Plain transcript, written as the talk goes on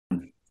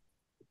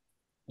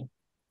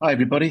Hi,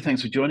 everybody.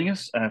 Thanks for joining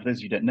us. For those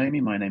of you who don't know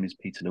me, my name is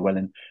Peter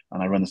Llewellyn,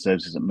 and I run the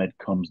services at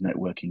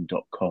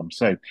medcommsnetworking.com.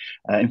 So,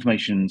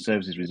 information,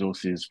 services,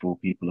 resources for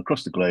people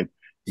across the globe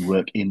who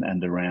work in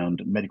and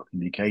around medical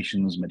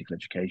communications, medical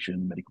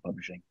education, medical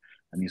publishing,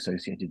 and the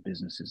associated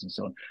businesses and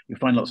so on. You'll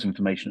find lots of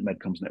information at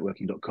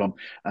medcommsnetworking.com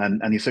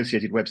and the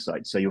associated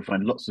websites. So you'll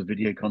find lots of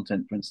video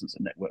content, for instance,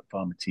 at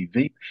NetworkPharma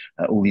TV.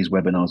 All these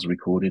webinars are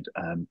recorded,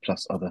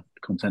 plus other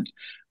content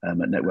at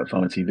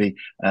NetworkPharma TV.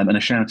 And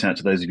a shout out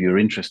to those of you who are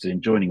interested in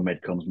joining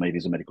MedComms, maybe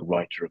as a medical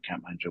writer or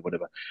account manager or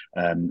whatever.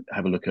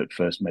 Have a look at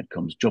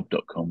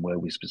firstmedcommsjob.com, where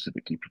we're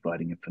specifically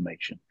providing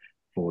information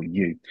for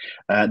you.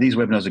 These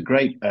webinars are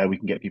great. We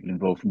can get people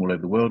involved from all over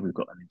the world. We've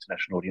got an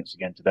international audience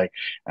again today,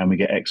 and we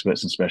get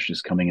experts and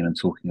specialists coming in and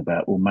talking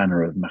about all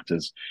manner of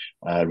matters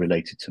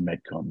related to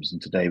MedComms.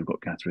 And today we've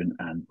got Catherine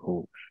and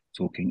Paul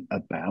talking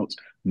about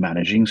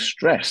managing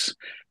stress.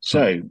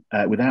 So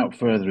without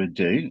further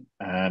ado,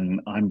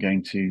 I'm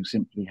going to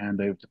simply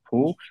hand over to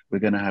Paul. We're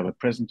going to have a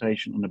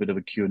presentation and a bit of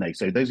a Q&A.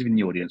 So those of you in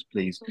the audience,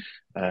 please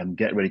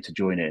get ready to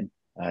join in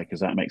because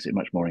that makes it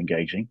much more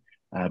engaging.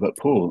 But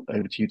Paul,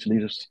 over to you to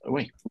lead us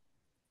away.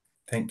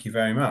 Thank you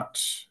very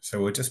much.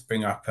 So we'll just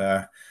bring up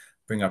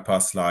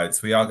our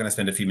slides. We are going to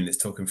spend a few minutes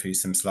talking through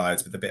some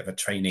slides with a bit of a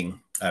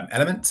training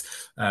element,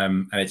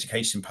 an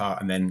education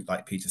part, and then,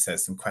 like Peter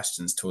says, some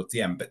questions towards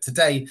the end. But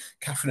today,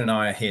 Catherine and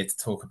I are here to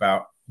talk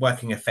about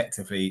working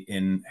effectively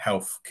in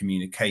health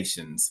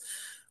communications.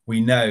 We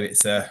know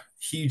it's a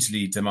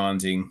hugely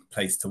demanding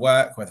place to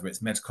work, whether it's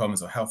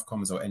medcoms or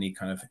healthcoms or any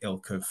kind of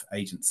ilk of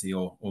agency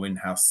or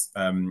in-house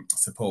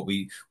support.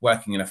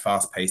 Working in a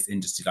fast-paced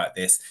industry like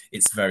this,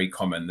 it's very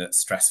common that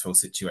stressful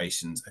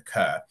situations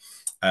occur.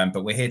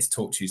 But we're here to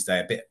talk to you today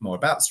a bit more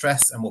about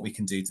stress and what we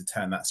can do to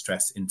turn that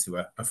stress into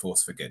a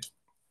force for good.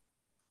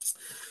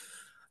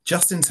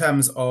 Just in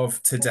terms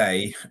of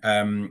today,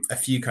 a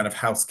few kind of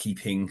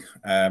housekeeping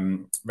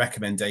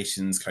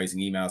recommendations, closing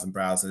emails and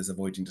browsers,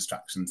 avoiding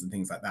distractions and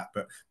things like that.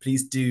 But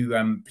please do,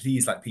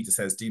 please, like Peter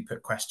says, do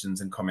put questions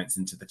and comments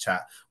into the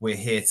chat. We're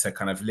here to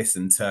kind of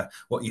listen to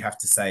what you have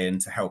to say and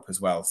to help as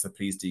well. So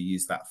please do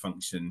use that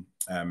function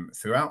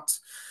throughout.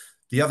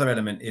 The other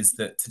element is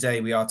that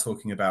today we are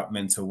talking about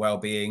mental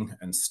well-being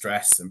and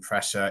stress and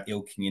pressure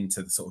ilking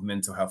into the sort of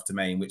mental health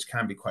domain, which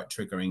can be quite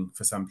triggering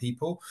for some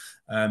people.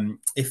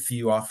 If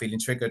you are feeling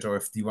triggered or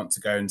if you want to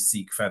go and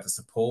seek further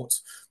support,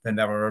 then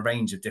there are a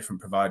range of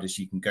different providers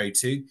you can go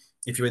to.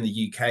 If you're in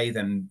the UK,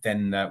 then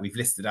we've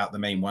listed out the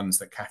main ones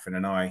that Catherine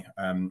and I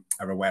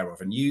are aware of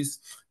and use.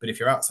 But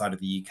if you're outside of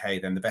the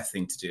UK, then the best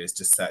thing to do is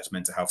just search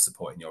mental health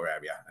support in your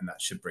area, and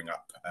that should bring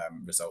up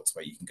results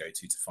where you can go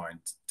to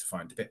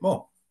find a bit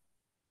more.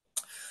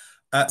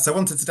 So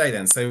on to today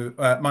then. So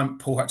I'm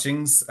Paul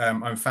Hutchings.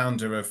 I'm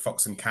founder of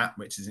Fox&Cat,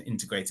 which is an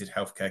integrated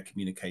healthcare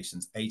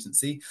communications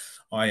agency.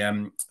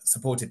 I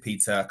supported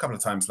Peter a couple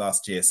of times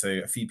last year, so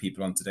a few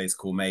people on today's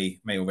call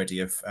may already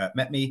have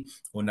met me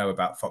or know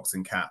about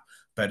Fox&Cat.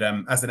 But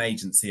as an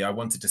agency, I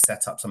wanted to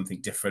set up something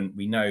different.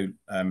 We know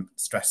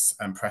stress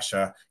and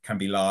pressure can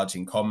be large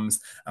in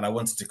comms, and I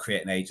wanted to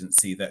create an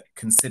agency that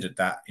considered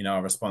that in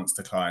our response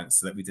to clients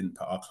so that we didn't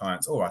put our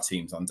clients or our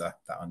teams under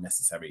that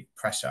unnecessary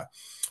pressure.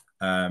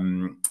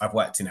 I've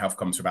worked in health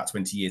comms for about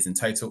 20 years in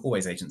total,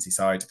 always agency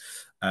side,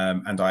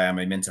 and I am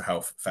a mental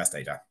health first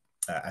aider,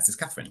 as is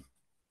Catherine.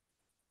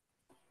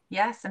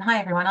 Yes, and hi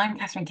everyone, I'm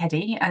Catherine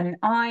Keddie, and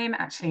I'm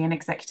actually an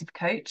executive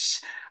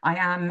coach. I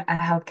am a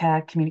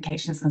healthcare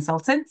communications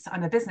consultant.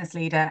 I'm a business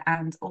leader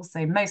and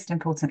also, most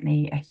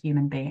importantly, a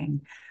human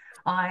being.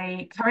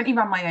 I currently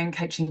run my own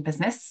coaching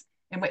business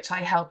in which I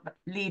help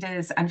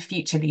leaders and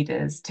future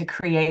leaders to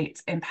create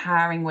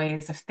empowering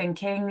ways of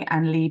thinking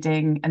and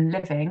leading and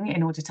living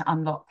in order to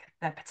unlock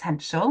their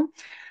potential.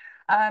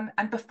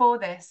 And before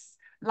this,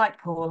 like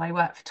Paul, I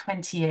worked for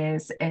 20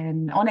 years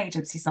on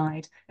agency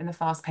side in the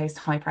fast-paced,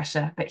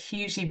 high-pressure, but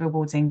hugely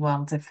rewarding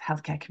world of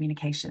healthcare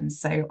communications.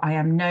 So I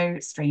am no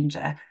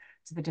stranger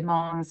to the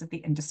demands of the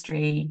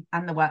industry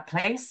and the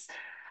workplace.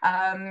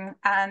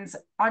 And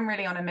I'm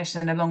really on a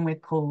mission, along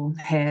with Paul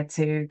here,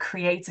 to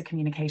create a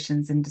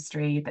communications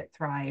industry that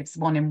thrives,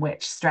 one in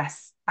which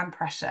stress and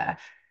pressure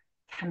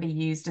can be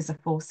used as a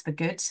force for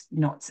good,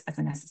 not as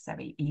a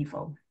necessary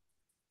evil.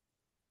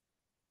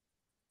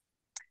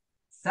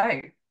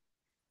 So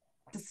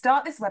to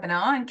start this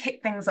webinar and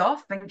kick things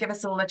off and give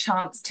us all a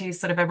chance to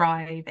sort of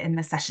arrive in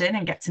the session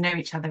and get to know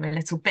each other a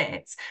little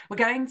bit, we're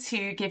going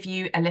to give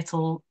you a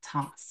little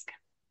task.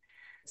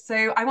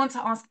 So I want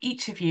to ask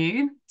each of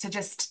you to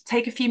just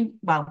take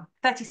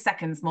 30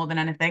 seconds more than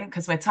anything,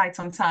 because we're tight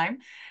on time,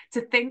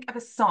 to think of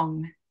a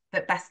song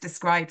that best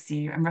describes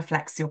you and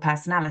reflects your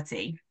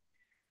personality.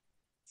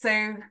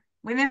 So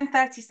within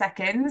 30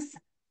 seconds,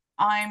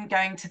 I'm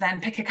going to then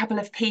pick a couple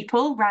of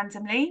people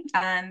randomly,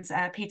 and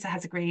Peter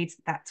has agreed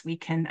that we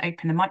can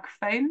open the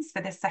microphones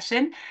for this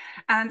session.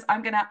 And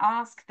I'm going to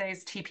ask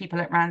those two people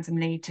at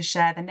randomly to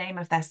share the name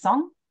of their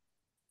song,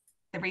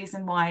 the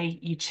reason why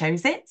you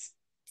chose it,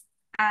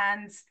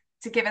 and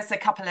to give us a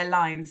couple of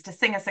lines, to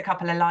sing us a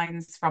couple of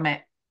lines from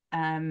it,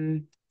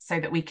 so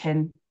that we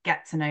can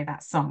get to know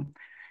that song.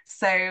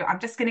 So I'm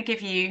just going to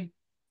give you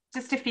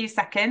just a few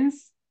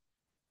seconds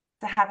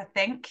to have a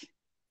think,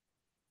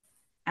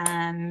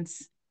 and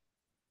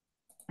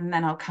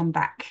then I'll come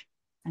back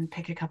and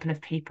pick a couple of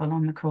people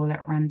on the call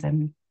at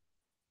random.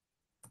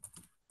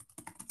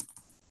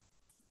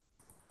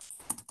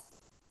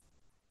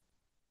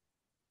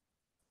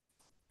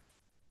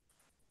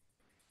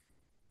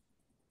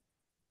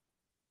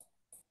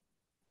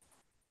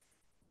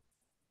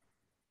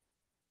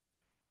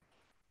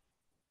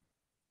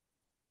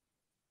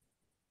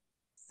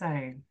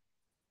 So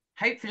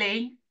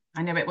hopefully,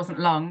 I know it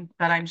wasn't long,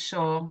 but I'm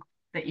sure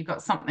that you've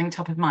got something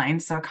top of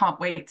mind. So I can't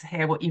wait to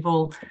hear what you've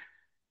all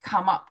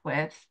come up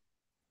with.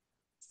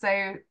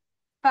 So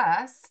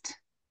first,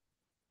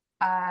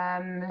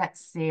 let's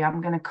see,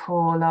 I'm going to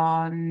call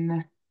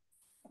on,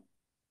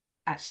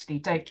 actually,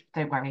 don't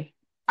worry.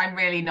 I'm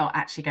really not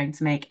actually going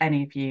to make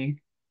any of you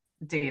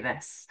do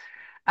this.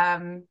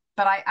 But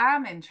I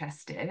am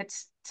interested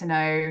to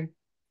know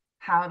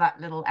how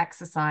that little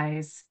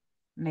exercise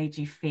made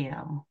you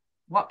feel.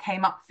 What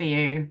came up for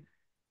you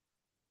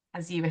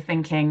as you were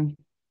thinking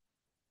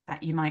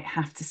that you might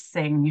have to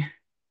sing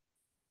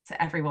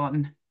to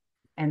everyone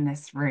in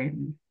this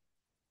room?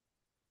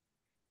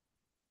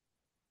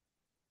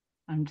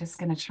 I'm just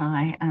going to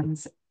try and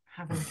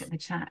have a look at the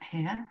chat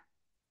here.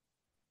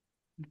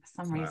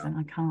 For some reason,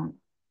 I can't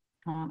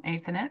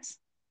open it.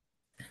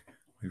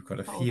 We've got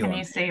a few. Can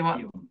you see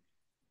what?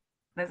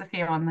 There's a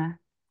few on there.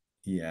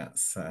 Yeah,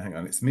 so hang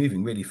on, it's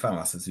moving really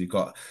fast as we've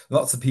got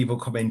lots of people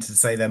come in to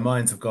say their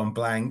minds have gone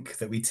blank,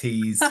 that we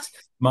teased,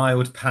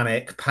 mild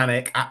panic,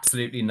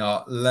 absolutely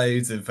not,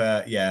 loads of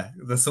yeah,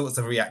 the sorts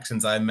of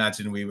reactions I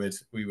imagine we would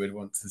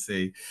want to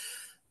see,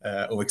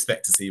 or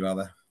expect to see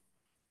rather.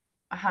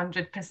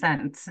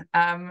 100%.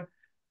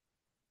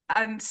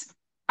 And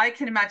I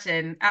can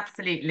imagine,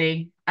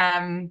 absolutely.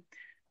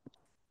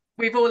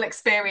 We've all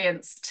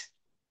experienced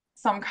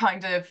some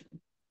kind of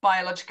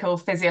biological,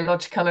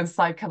 physiological, and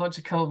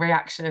psychological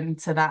reaction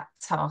to that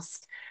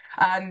task.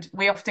 And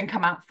we often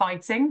come out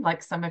fighting,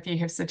 like some of you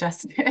have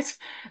suggested.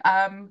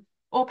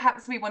 Or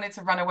perhaps we wanted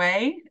to run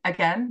away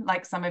again,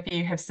 like some of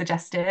you have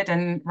suggested,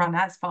 and run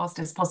as fast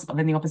as possible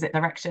in the opposite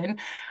direction.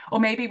 Or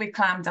maybe we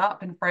clammed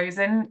up and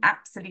frozen,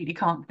 absolutely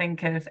can't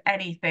think of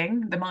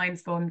anything. The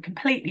mind's gone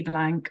completely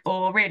blank,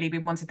 or really we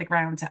wanted the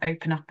ground to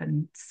open up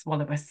and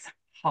swallow us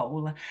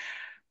whole.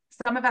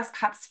 Some of us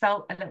perhaps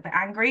felt a little bit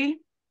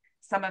angry.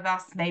 Some of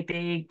us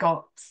maybe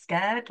got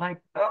scared,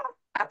 like, oh,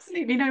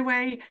 absolutely no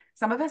way.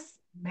 Some of us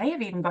may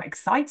have even got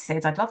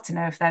excited. I'd love to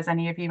know if there's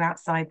any of you out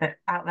there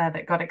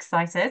that got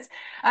excited.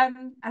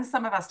 And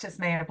some of us just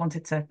may have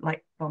wanted to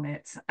like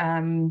vomit.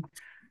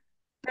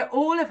 But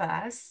all of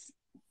us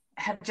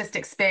have just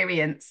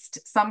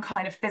experienced some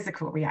kind of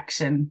physical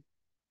reaction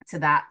to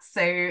that.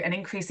 So an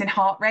increase in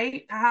heart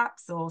rate,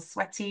 perhaps, or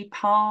sweaty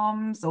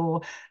palms,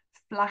 or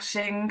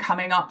flushing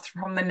coming up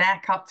from the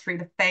neck up through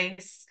the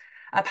face,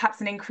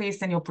 perhaps an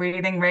increase in your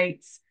breathing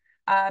rates.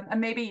 And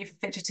maybe you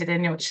fidgeted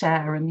in your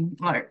chair and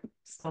like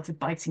started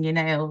biting your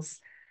nails.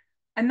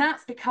 And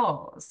that's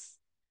because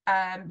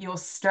your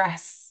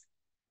stress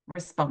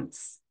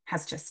response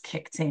has just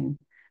kicked in.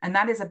 And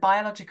that is a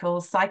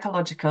biological,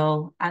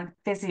 psychological, and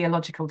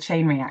physiological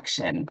chain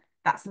reaction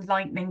that's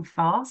lightning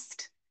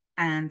fast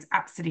and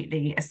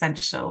absolutely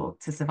essential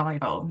to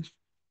survival.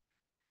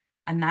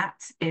 And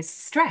that is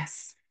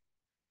stress.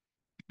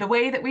 The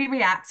way that we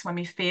react when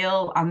we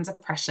feel under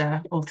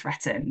pressure or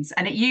threatened.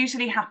 And it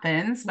usually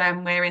happens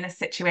when we're in a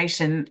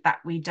situation that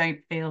we don't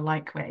feel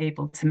like we're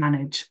able to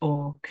manage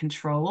or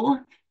control.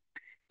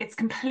 It's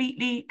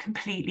completely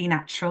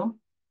natural.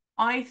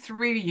 I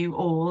threw you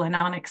all an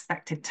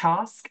unexpected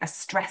task, a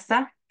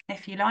stressor,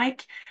 if you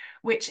like,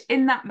 which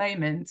in that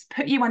moment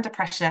put you under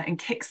pressure and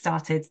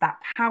kickstarted that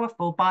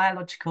powerful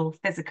biological,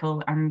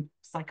 physical, and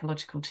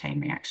psychological chain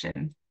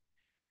reaction.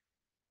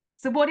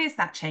 So what is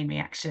that chain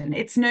reaction?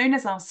 It's known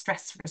as our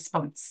stress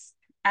response.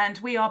 And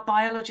we are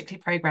biologically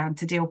programmed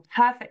to deal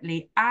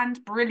perfectly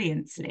and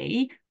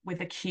brilliantly with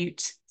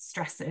acute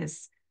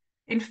stresses.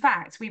 In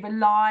fact, we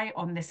rely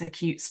on this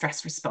acute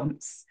stress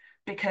response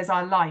because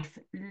our life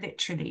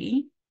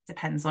literally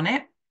depends on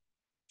it.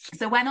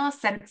 So when our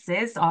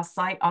senses, our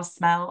sight, our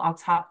smell, our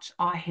touch,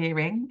 our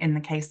hearing, in the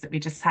case that we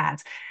just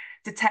had,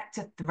 detect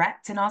a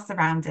threat in our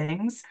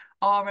surroundings,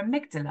 our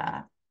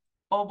amygdala,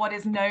 or what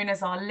is known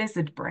as our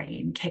lizard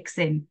brain, kicks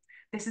in.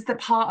 This is the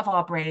part of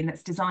our brain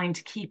that's designed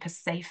to keep us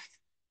safe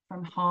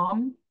from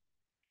harm.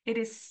 It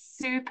is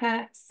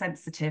super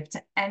sensitive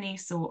to any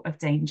sort of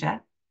danger,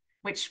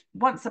 which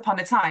once upon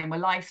a time were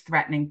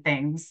life-threatening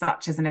things,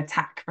 such as an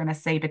attack from a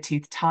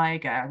saber-toothed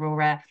tiger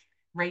or a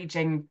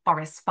raging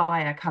forest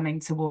fire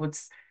coming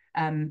towards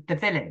the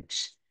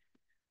village.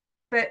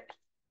 But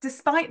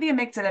despite the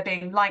amygdala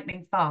being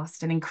lightning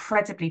fast and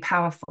incredibly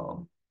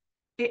powerful,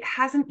 it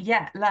hasn't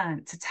yet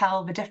learned to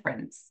tell the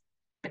difference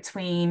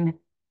between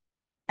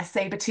a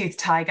saber-toothed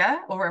tiger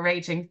or a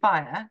raging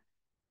fire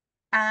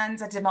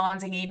and a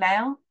demanding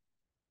email,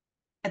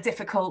 a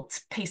difficult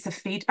piece of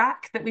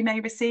feedback that we may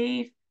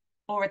receive,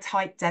 or a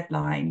tight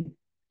deadline.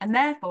 and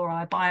therefore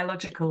our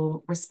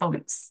biological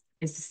response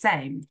is the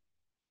same.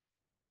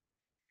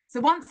 So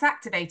once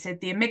activated,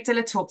 the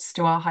amygdala talks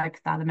to our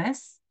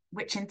hypothalamus,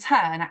 which in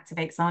turn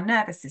activates our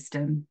nervous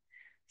system,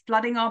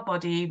 flooding our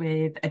body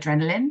with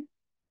adrenaline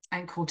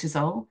and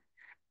cortisol,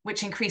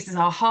 which increases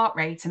our heart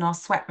rate and our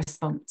sweat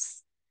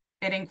response.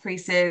 It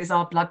increases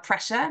our blood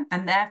pressure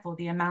and therefore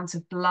the amount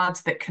of blood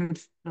that can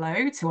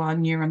flow to our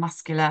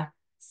neuromuscular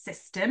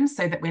system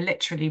so that we're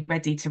literally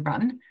ready to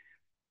run.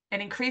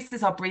 It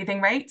increases our breathing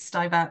rate to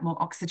divert more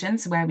oxygen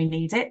to where we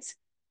need it.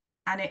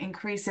 And it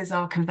increases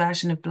our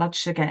conversion of blood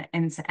sugar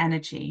into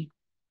energy,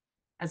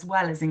 as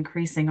well as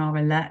increasing our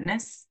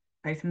alertness,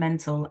 both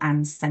mental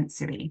and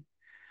sensory.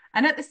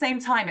 And at the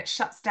same time, it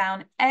shuts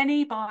down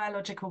any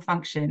biological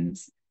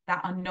functions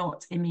that are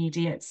not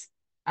immediate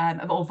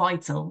or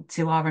vital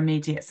to our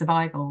immediate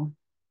survival.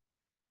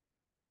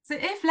 So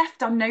if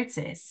left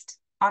unnoticed,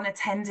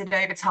 unattended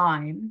over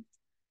time,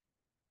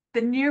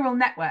 the neural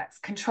networks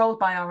controlled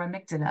by our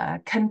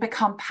amygdala can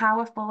become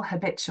powerful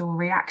habitual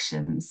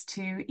reactions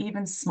to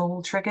even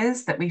small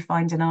triggers that we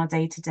find in our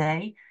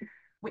day-to-day,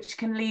 which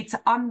can lead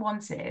to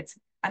unwanted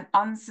and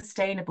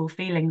unsustainable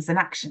feelings and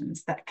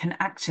actions that can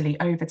actually,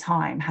 over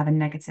time, have a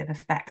negative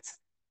effect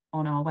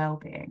on our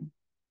well-being.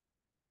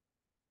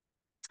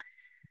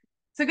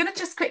 So I'm going to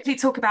just quickly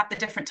talk about the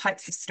different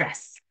types of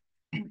stress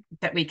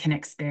that we can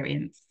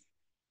experience.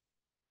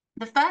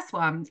 The first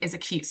one is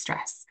acute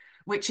stress,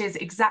 which is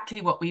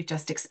exactly what we've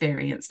just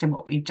experienced and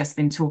what we've just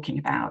been talking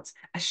about.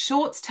 A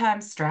short-term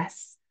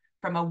stress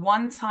from a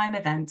one-time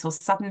event or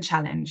sudden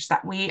challenge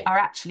that we are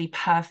actually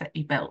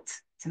perfectly built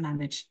to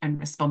manage and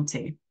respond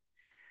to.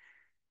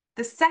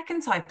 The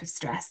second type of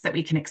stress that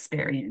we can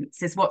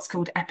experience is what's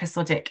called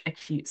episodic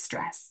acute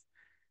stress.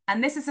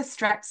 And this is a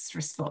stress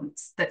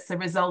response that's a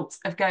result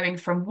of going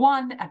from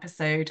one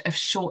episode of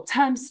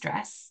short-term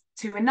stress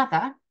to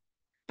another,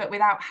 but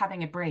without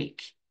having a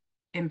break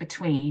in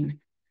between.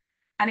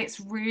 And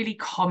it's really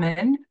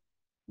common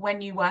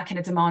when you work in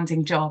a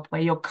demanding job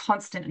where you're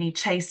constantly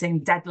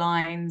chasing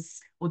deadlines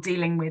or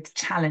dealing with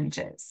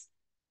challenges.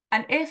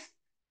 And if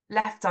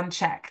left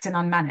unchecked and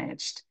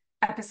unmanaged,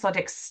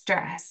 episodic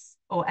stress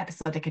or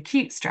episodic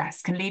acute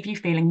stress can leave you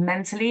feeling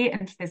mentally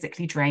and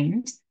physically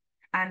drained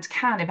and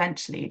can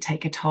eventually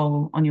take a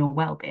toll on your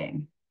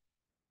well-being.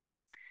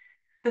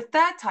 The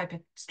third type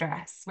of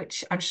stress,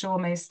 which I'm sure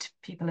most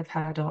people have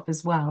heard of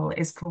as well,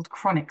 is called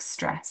chronic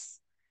stress,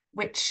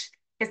 which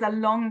is a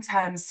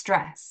long-term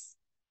stress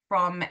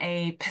from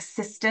a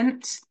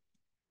persistent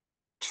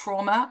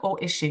trauma or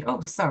issue.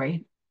 Oh,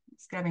 sorry,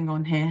 what's going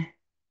on here?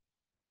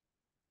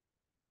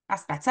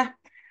 That's better.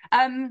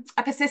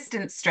 A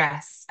persistent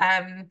stress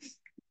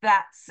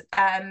that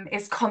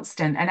is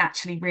constant and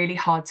actually really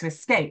hard to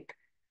escape.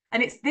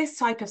 And it's this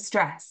type of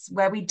stress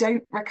where we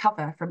don't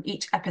recover from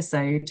each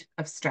episode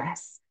of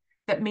stress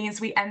that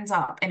means we end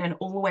up in an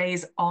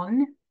always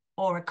on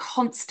or a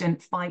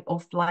constant fight or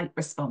flight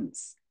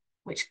response,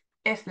 which,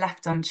 if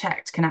left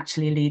unchecked, can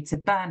actually lead to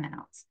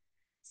burnout.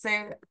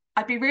 So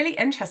I'd be really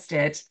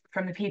interested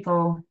from the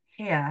people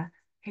here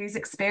who's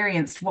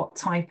experienced what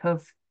type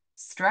of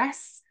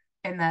stress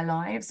in their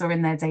lives or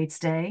in their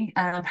day-to-day.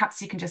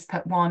 Perhaps you can just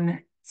put 1,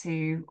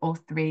 2, or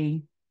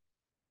 3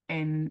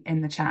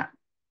 in the chat.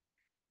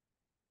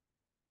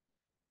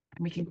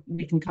 We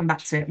can come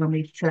back to it when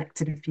we've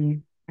collected a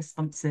few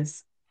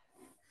responses.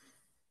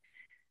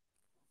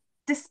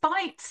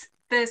 Despite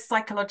the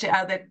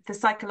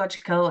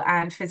psychological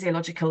and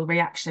physiological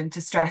reaction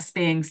to stress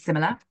being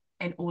similar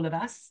in all of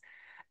us,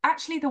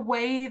 actually the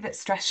way that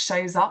stress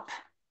shows up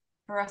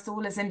for us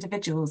all as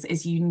individuals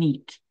is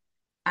unique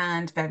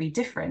and very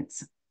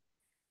different.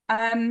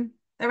 There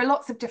are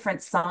lots of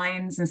different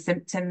signs and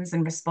symptoms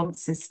and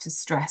responses to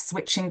stress,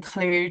 which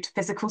include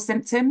physical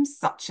symptoms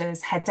such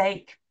as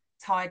headache,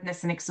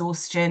 tiredness and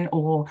exhaustion,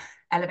 or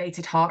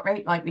elevated heart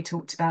rate, like we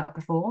talked about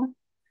before.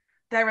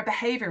 There are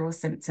behavioral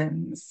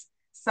symptoms,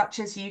 such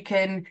as you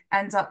can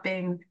end up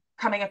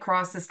coming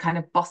across as kind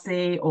of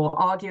bossy or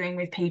arguing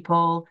with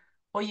people,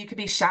 or you could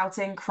be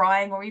shouting,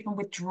 crying, or even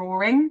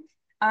withdrawing.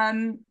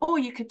 Or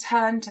you could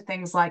turn to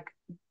things like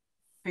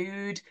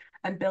food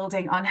and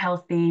building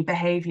unhealthy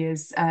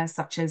behaviors,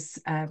 such as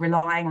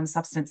relying on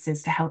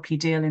substances to help you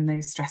deal in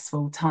those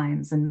stressful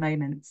times and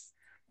moments.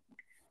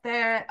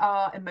 There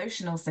are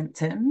emotional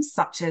symptoms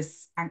such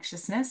as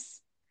anxiousness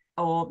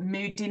or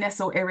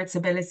moodiness or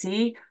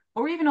irritability,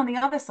 or even on the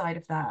other side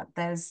of that,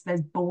 there's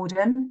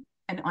boredom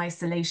and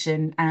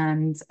isolation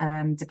and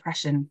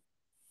depression.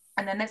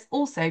 And then there's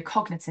also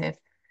cognitive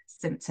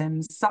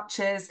symptoms such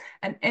as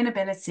an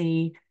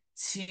inability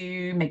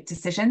to make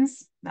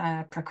decisions,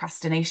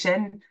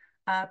 procrastination,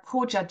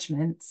 poor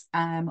judgment,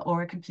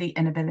 or a complete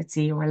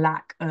inability or a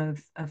lack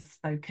of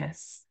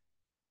focus.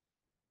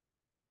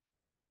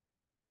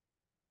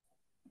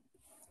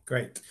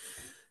 Great.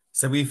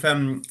 So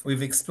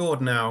we've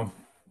explored now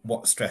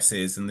what stress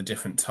is and the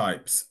different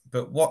types,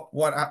 but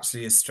what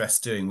actually is stress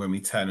doing when we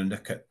turn and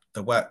look at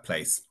the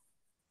workplace?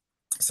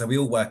 So we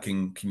all work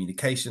in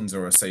communications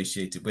or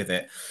associated with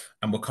it,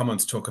 and we'll come on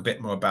to talk a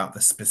bit more about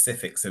the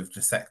specifics of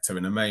the sector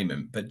in a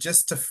moment. But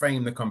just to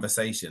frame the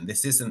conversation,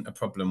 this isn't a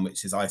problem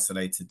which is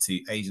isolated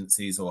to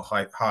agencies or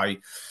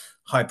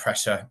high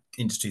pressure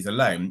industries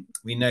alone.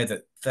 We know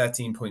that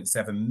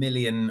 13.7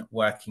 million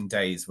working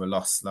days were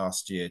lost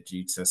last year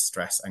due to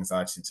stress,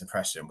 anxiety, and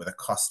depression, with a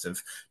cost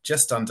of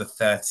just under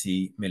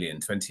 30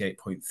 million,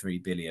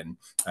 28.3 billion,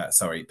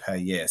 per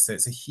year. So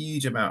it's a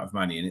huge amount of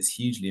money, and it's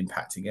hugely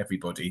impacting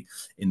everybody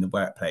in the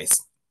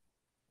workplace.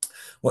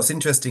 What's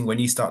interesting when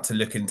you start to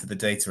look into the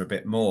data a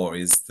bit more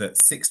is that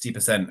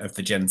 60% of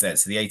the Gen Z,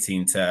 so the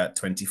 18 to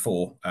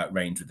 24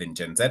 range within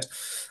Gen Z,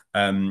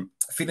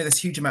 feeling this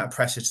huge amount of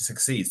pressure to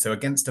succeed. So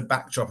against a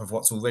backdrop of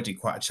what's already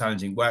quite a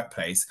challenging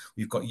workplace,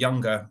 we've got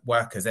younger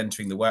workers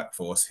entering the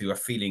workforce who are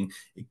feeling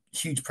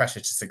huge pressure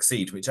to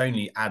succeed, which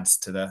only adds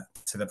to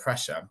the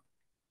pressure.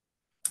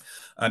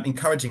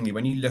 Encouragingly,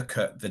 when you look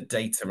at the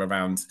data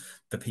around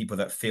the people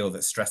that feel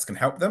that stress can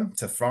help them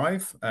to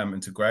thrive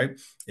and to grow,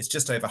 it's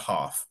just over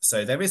half.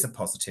 So there is a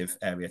positive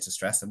area to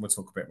stress, and we'll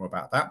talk a bit more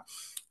about that.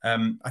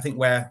 I think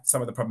where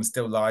some of the problems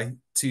still lie,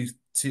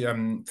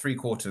 three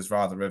quarters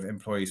rather of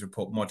employees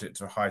report moderate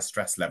to high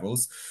stress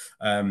levels,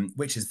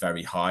 which is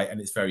very high, and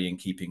it's very in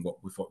keeping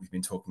with what we've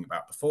been talking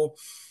about before.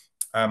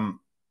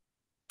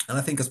 And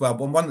I think as well,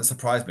 one that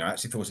surprised me, I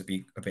actually thought it'd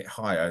be a bit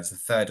higher, is a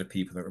third of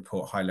people that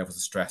report high levels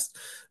of stress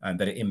and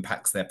that it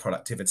impacts their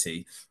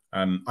productivity.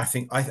 I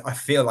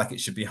feel like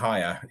it should be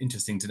higher.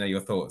 Interesting to know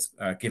your thoughts,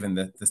 given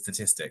the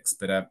statistics.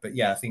 But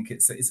yeah, I think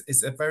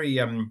it's a very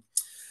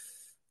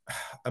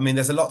I mean,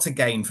 there's a lot to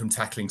gain from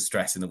tackling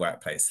stress in the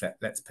workplace.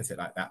 Let's put it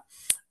like that.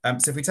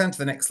 So if we turn to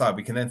the next slide,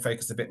 we can then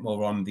focus a bit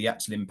more on the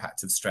actual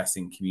impact of stress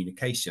in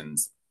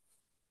communications.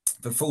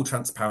 For full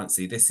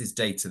transparency, this is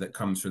data that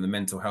comes from the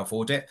mental health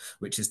audit,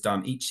 which is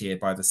done each year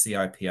by the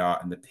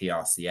CIPR and the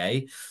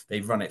PRCA.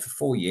 They've run it for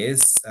 4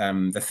 years.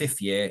 The 5th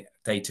year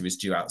data is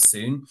due out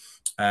soon.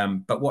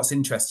 But what's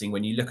interesting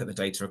when you look at the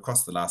data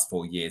across the last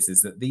 4 years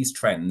is that these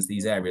trends,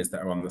 these areas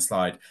that are on the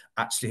slide,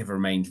 actually have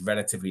remained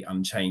relatively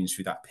unchanged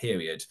through that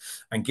period.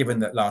 And given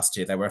that last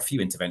year there were a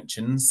few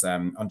interventions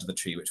under the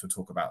tree, which we'll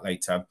talk about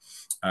later,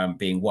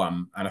 being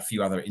one, and a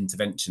few other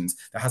interventions,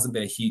 there hasn't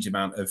been a huge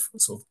amount of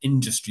sort of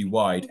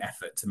industry-wide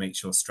effort to make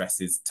sure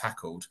stress is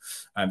tackled.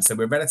 So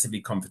we're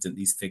relatively confident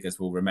these figures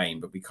will remain,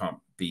 but we can't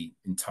be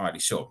entirely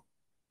sure.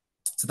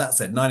 So that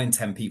said, 9 in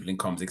 10 people in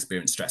comms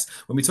experience stress.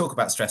 When we talk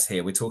about stress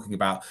here, we're talking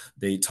about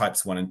the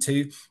types 1 and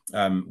 2,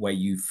 where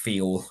you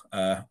feel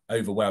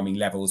overwhelming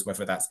levels,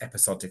 whether that's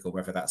episodic or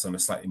whether that's on a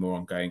slightly more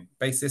ongoing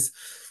basis.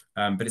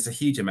 But it's a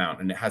huge amount,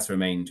 and it has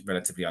remained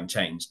relatively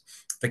unchanged.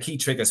 The key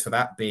triggers for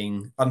that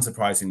being,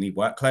 unsurprisingly,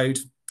 workload,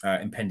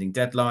 impending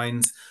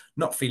deadlines,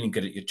 not feeling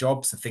good at your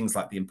job, so things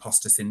like the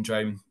imposter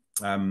syndrome,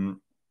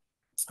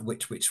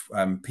 which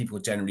people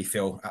generally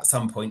feel at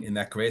some point in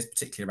their careers,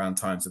 particularly around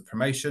times of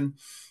promotion.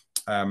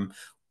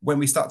 When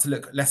we start to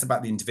look less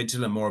about the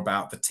individual and more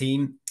about the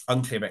team,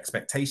 unclear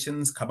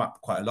expectations come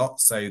up quite a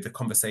lot. So the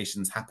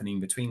conversations happening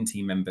between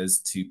team members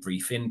to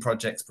brief in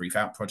projects, brief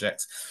out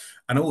projects,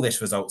 and all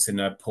this results in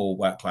a poor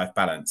work-life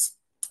balance.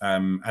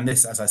 And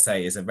this, as I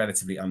say, is a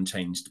relatively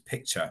unchanged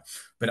picture,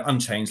 but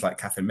unchanged, like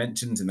Catherine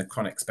mentioned, in the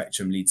chronic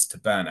spectrum leads to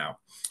burnout.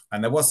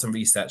 And there was some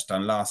research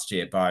done last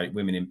year by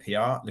Women in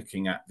PR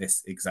looking at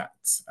this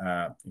exact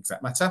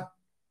matter.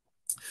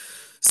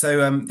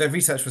 So the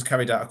research was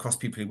carried out across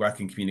people who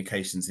work in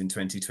communications in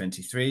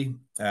 2023.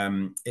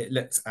 It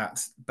looked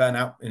at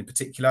burnout in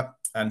particular,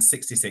 and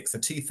 66, so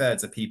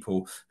 2/3 of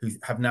people who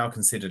have now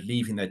considered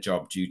leaving their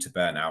job due to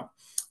burnout.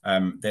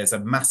 There's a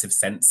massive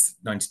sense,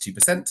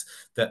 92%,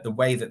 that the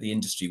way that the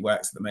industry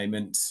works at the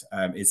moment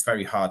is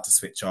very hard to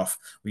switch off.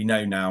 We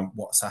know now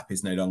WhatsApp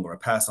is no longer a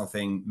personal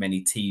thing.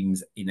 Many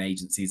teams in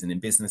agencies and in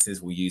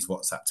businesses will use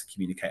WhatsApp to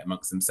communicate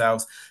amongst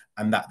themselves,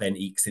 and that then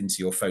ekes into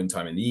your phone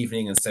time in the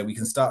evening. And so we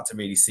can start to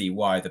really see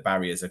why the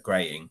barriers are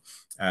greying,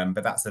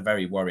 but that's a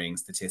very worrying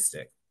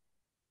statistic.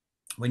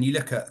 When you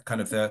look at kind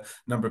of the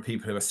number of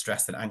people who are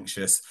stressed and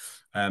anxious,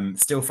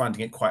 still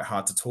finding it quite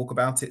hard to talk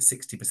about it.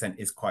 60%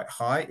 is quite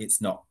high. It's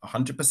not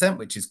 100%,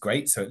 which is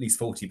great. So at least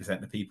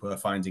 40% of people are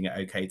finding it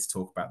okay to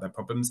talk about their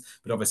problems,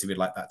 but obviously we'd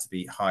like that to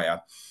be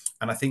higher.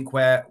 And I think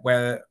where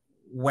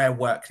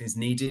work is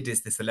needed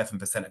is this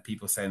 11% of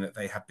people saying that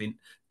they have been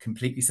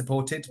completely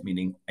supported,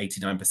 meaning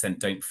 89%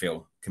 don't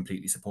feel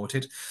completely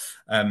supported.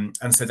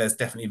 And so there's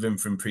definitely room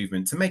for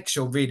improvement to make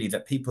sure really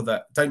that people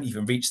that don't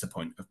even reach the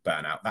point of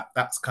burnout,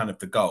 that's kind of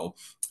the goal.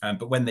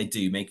 But when they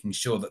do, making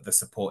sure that the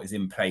support is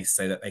in place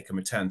so that they can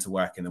return to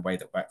work in the way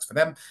that works for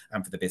them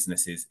and for the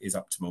business is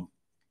optimal.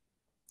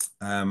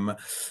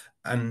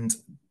 And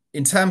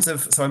in terms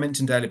of, so I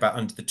mentioned earlier about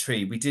Under the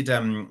Tree, we did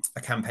a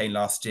campaign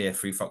last year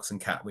through Fox and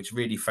Cat, which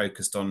really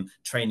focused on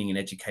training and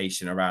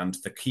education around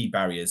the key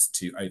barriers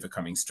to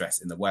overcoming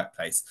stress in the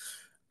workplace.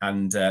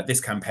 And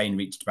this campaign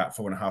reached about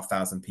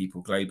 4,500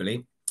 people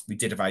globally. We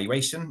did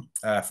evaluation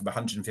from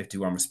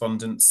 151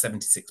 respondents,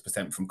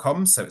 76% from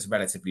comms. So it's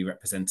relatively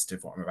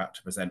representative what I'm about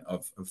to present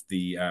of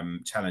the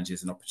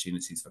challenges and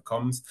opportunities for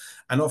comms.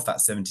 And of that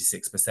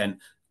 76%,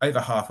 over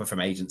half are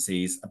from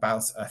agencies,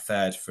 about a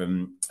third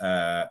from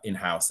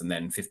in-house, and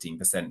then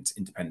 15%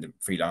 independent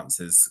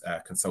freelancers,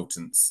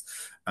 consultants,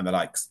 and the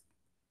likes.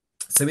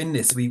 So in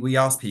this, we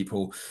asked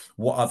people,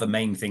 what are the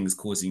main things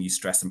causing you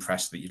stress and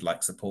pressure that you'd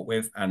like support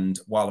with? And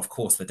while, of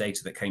course, the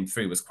data that came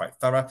through was quite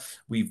thorough,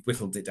 we've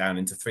whittled it down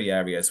into 3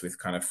 areas with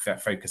kind of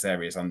focus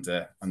areas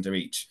under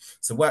each.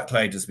 So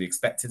workload, as we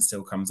expected,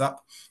 still comes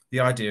up. The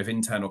idea of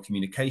internal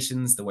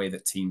communications, the way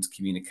that teams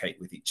communicate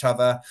with each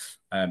other,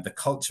 the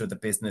culture of the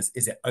business,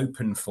 is it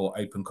open for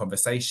open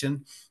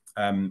conversation,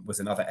 was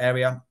another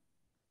area.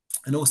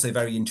 And also,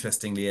 very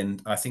interestingly,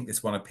 and I think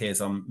this one appears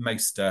on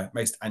most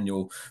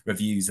annual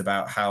reviews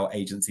about how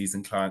agencies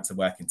and clients are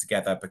working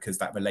together, because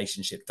that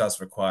relationship does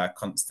require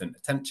constant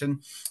attention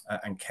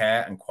and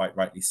care, and quite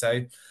rightly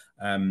so.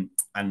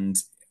 And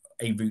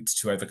a route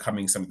to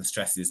overcoming some of the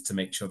stresses to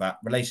make sure that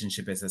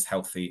relationship is as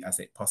healthy as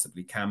it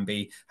possibly can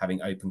be,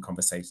 having open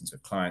conversations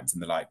with clients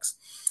and the likes.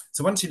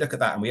 So once you look at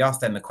that, and we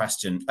ask them the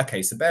question,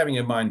 okay, so bearing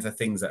in mind the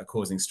things that are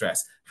causing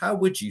stress, how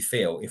would you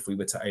feel if we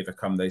were to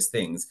overcome those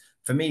things?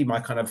 For me, my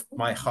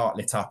heart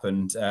lit up,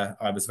 and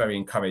I was very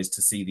encouraged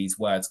to see these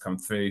words come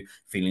through: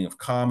 feeling of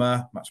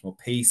calmer, much more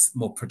peace,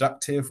 more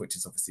productive, which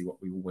is obviously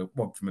what we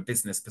want from a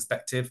business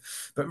perspective.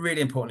 But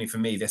really importantly for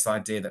me, this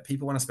idea that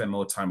people want to spend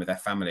more time with their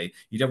family.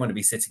 You don't want to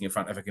be sitting in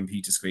front of a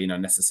computer screen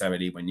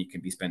unnecessarily when you can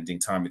be spending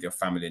time with your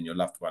family and your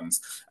loved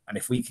ones. And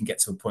if we can get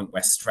to a point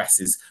where stress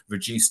is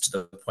reduced to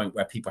the point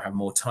where people have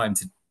more time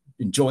to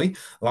enjoy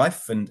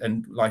life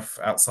and life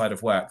outside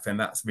of work, then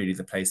that's really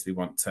the place we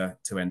want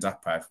to end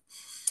up at.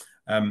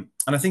 And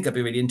I think it'd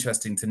be really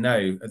interesting to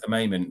know at the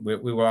moment,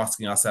 we were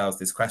asking ourselves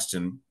this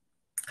question: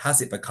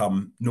 has it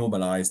become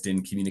normalized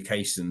in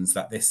communications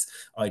that this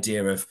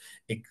idea of,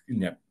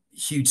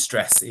 huge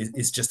stress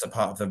is just a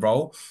part of the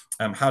role?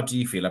 How do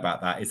you feel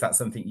about that? Is that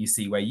something you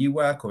see where you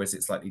work, or is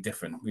it slightly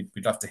different?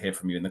 We'd love to hear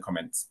from you in the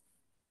comments.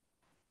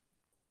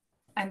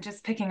 And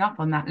just picking up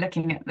on that,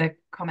 looking at the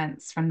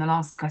comments from the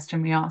last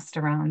question we asked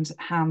around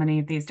how many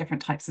of these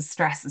different types of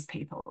stresses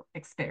people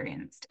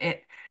experienced,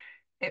 it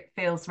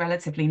feels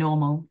relatively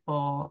normal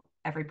for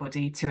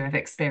everybody to have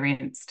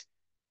experienced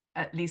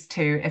at least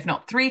 2, if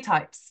not 3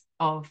 types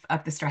of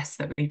the stress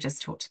that we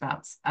just talked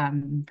about.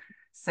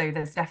 So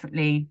there's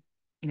definitely,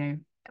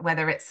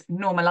 whether it's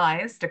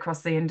normalized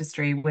across the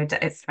industry,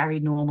 it's very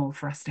normal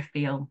for us to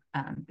feel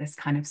this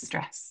kind of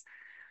stress.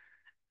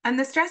 And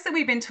the stress that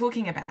we've been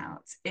talking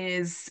about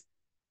is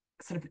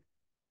sort of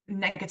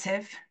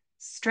negative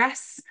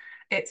stress.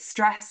 It's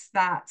stress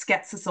that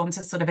gets us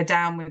onto sort of a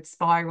downward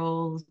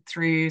spiral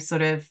through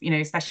sort of,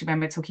 especially when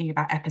we're talking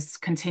about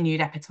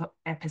continued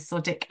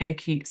episodic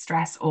acute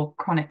stress or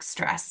chronic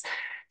stress,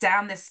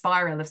 down this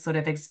spiral of sort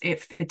of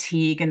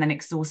fatigue and then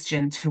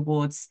exhaustion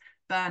towards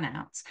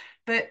burnout.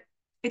 But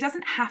it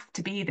doesn't have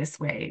to be this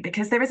way,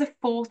 because there is a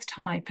 4th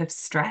type of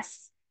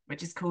stress,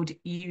 which is called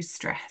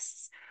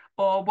eustress,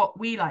 or what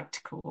we like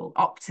to call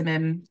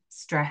optimum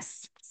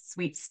stress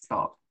sweet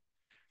spot.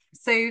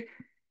 So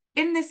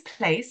in this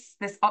place,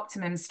 this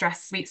optimum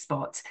stress sweet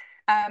spot,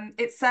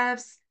 it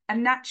serves a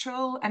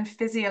natural and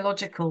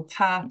physiological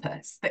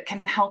purpose that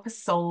can help us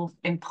solve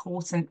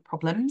important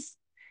problems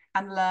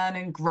and learn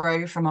and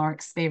grow from our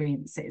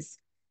experiences.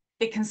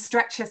 It can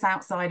stretch us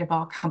outside of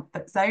our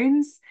comfort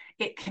zones.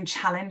 It can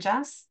challenge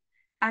us.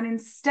 And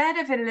instead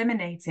of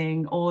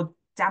eliminating or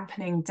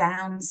dampening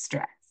down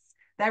stress,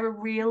 there are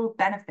real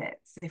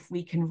benefits if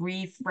we can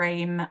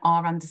reframe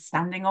our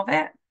understanding of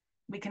it.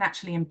 We can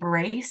actually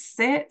embrace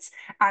it,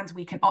 and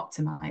we can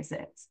optimize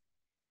it.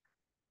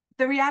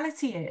 The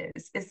reality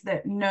is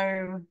that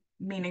no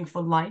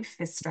meaningful life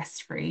is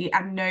stress-free,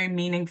 and no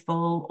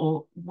meaningful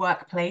or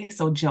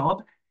workplace or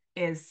job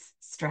is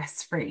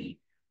stress-free.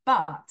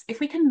 But if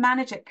we can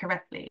manage it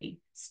correctly,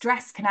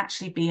 stress can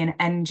actually be an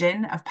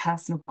engine of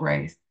personal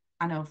growth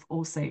and of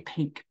also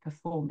peak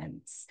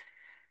performance.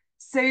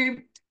 So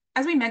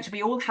as we mentioned,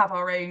 we all have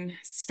our own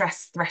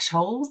stress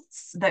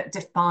thresholds that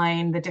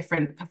define the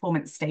different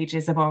performance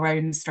stages of our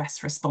own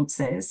stress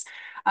responses.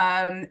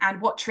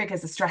 And what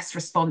triggers a stress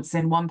response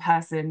in one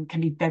person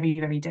can be very,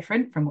 very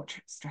different from what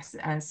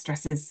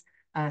stresses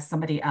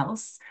somebody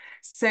else.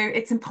 So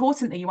it's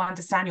important that you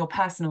understand your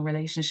personal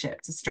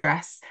relationship to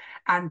stress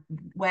and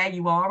where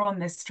you are on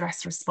this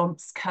stress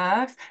response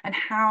curve, and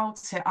how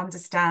to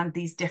understand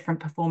these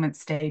different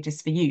performance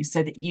stages for you,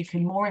 so that you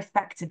can more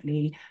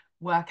effectively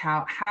work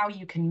out how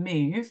you can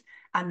move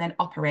and then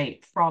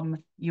operate from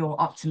your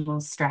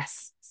optimal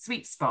stress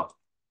sweet spot.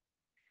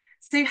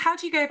 So how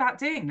do you go about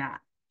doing that?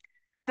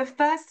 The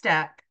first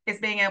step is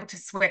being able to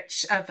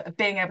switch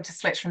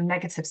from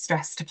negative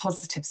stress to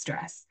positive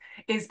stress,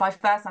 is by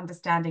first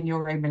understanding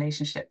your own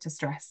relationship to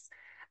stress.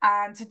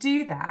 And to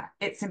do that,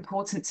 it's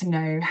important to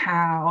know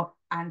how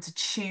and to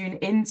tune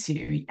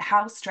into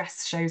how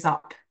stress shows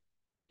up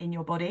in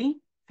your body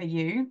for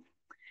you,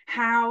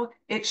 how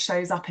it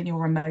shows up in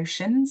your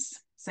emotions.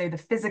 So the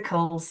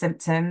physical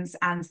symptoms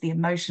and the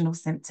emotional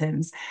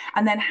symptoms,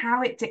 and then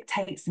how it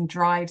dictates and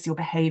drives your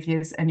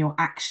behaviors and your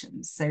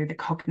actions. So the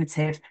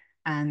cognitive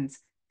and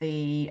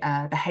the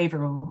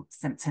behavioral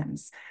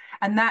symptoms.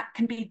 And that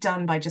can be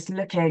done by just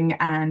looking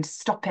and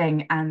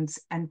stopping and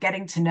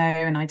getting to know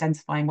and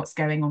identifying what's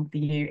going on for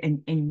you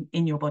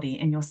in your body,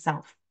 in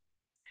yourself.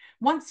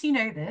 Once you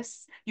know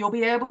this, you'll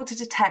be able to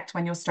detect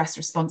when your stress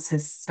response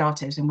has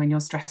started and when your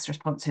stress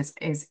response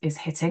is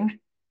hitting.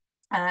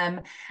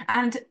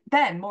 And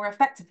then more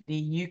effectively,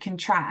 you can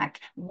track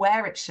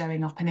where it's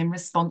showing up and in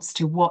response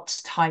to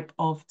what type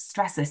of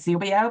stressors. So you'll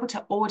be able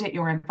to audit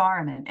your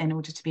environment in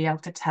order to be able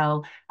to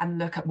tell and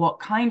look at what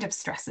kind of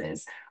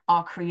stressors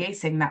are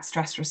creating that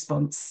stress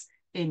response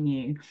in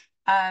you.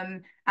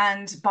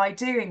 And by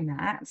doing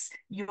that,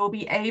 you'll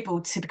be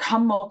able to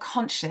become more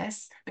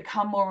conscious,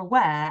 become more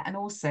aware, and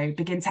also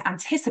begin to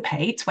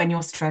anticipate when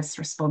your stress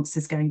response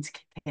is going to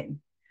kick in.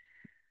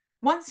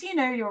 Once you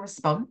know your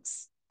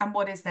response and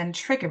what is then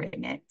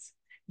triggering it,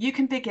 you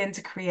can begin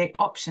to create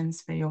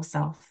options for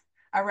yourself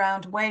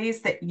around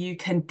ways that you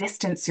can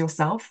distance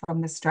yourself from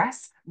the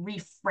stress,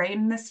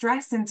 reframe the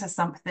stress into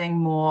something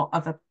more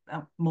of a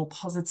more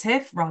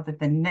positive rather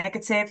than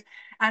negative,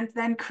 and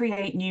then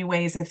create new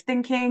ways of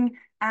thinking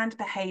and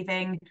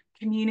behaving,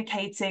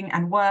 communicating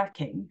and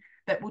working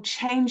that will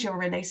change your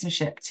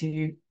relationship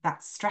to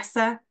that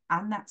stressor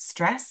and that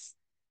stress,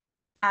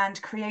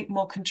 and create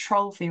more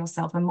control for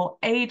yourself and more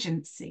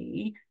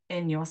agency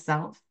in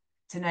yourself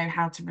to know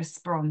how to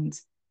respond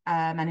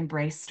and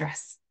embrace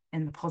stress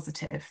in the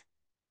positive.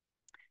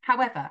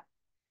 However,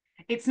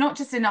 it's not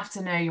just enough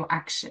to know your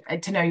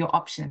to know your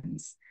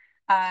options.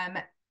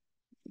 The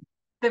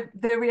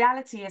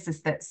reality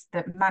is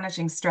that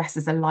managing stress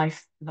is a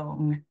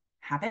lifelong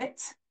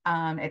habit.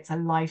 It's a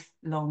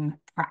lifelong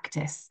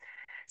practice.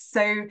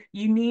 So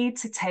you need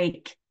to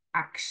take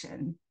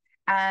action.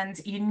 And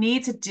you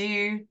need to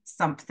do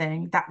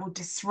something that will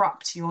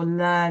disrupt your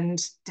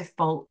learned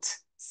default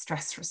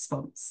stress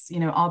response. You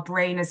know, our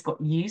brain has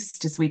got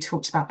used, as we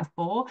talked about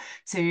before,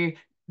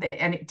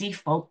 and it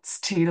defaults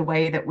to the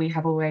way that we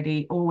have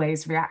already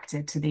always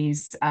reacted to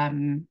these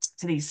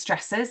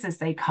stressors as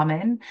they come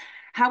in.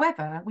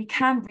 However, we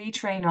can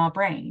retrain our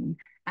brain,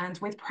 and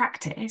with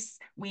practice,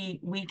 we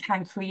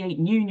can create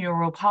new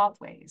neural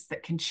pathways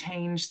that can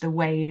change the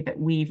way that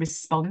we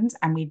respond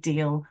and we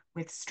deal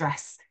with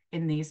stress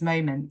in these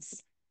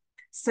moments.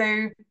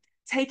 So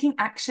taking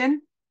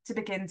action to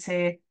begin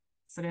to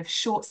sort of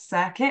short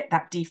circuit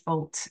that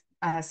default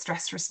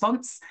stress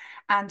response,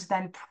 and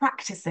then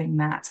practicing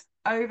that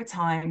over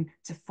time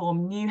to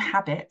form new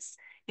habits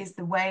is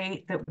the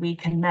way that we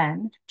can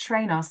then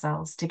train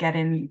ourselves to get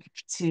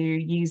into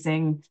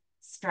using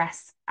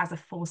stress as a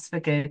force for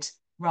good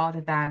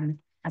rather than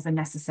as a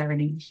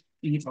necessarily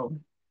evil.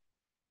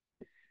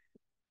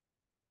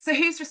 So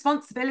whose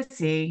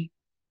responsibility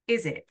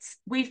is it?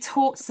 We've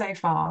talked so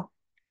far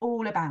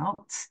all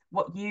about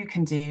what you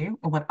can do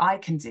or what I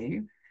can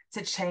do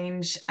to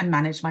change and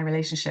manage my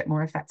relationship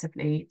more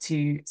effectively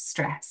to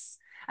stress.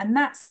 And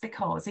that's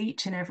because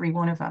each and every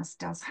one of us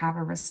does have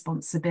a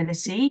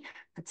responsibility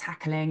for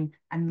tackling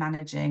and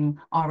managing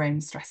our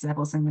own stress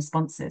levels and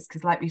responses.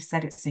 Because like we've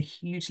said, it's a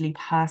hugely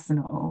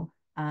personal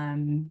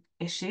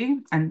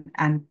issue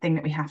and thing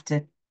that we have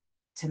to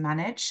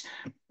manage.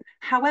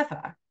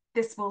 However,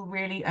 this will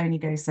really only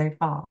go so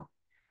far.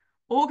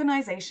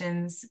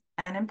 Organizations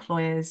and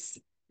employers,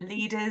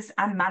 leaders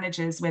and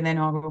managers within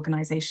our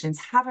organizations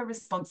have a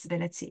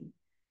responsibility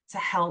to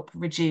help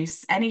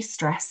reduce any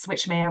stress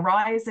which may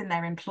arise in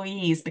their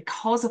employees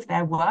because of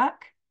their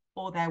work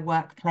or their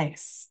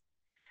workplace.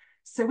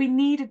 So we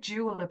need a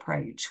dual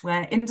approach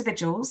where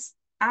individuals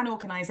and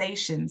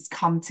organizations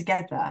come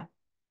together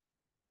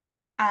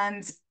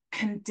and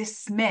can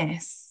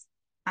dismiss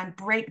and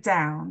break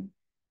down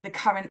the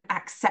current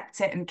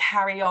accept it and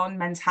carry on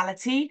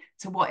mentality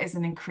to what is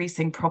an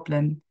increasing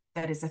problem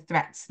that is a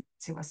threat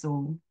to us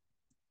all.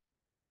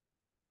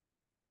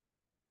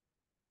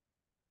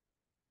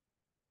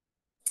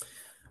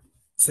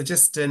 So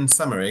just in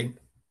summary,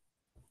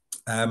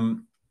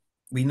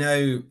 we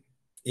know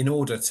in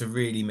order to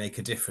really make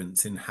a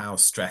difference in how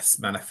stress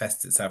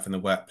manifests itself in the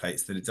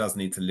workplace, that it does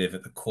need to live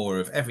at the core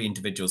of every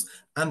individual's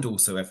and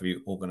also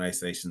every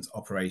organization's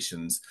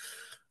operations.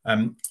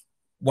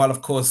 While,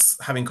 of course,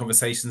 having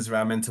conversations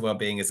around mental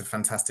well-being is a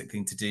fantastic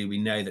thing to do, we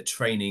know that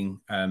training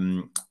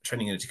and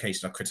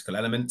education are critical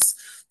elements.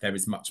 There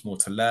is much more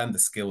to learn, the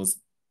skills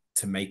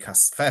to make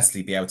us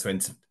firstly be able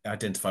to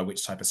identify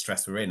which type of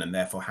stress we're in and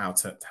therefore how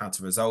to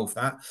resolve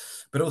that,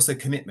 but also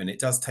commitment. It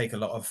does take a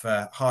lot of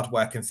hard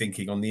work and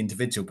thinking on the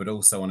individual, but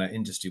also on an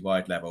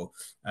industry-wide level.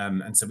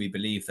 And so we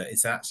believe that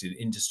it's actually an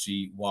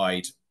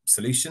industry-wide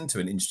solution to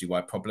an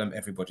industry-wide problem.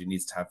 Everybody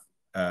needs to have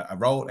a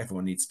role,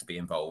 everyone needs to be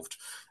involved.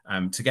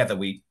 Together,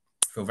 we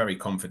feel very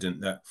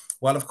confident that,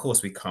 while of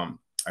course we can't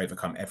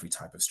overcome every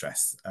type of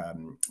stress,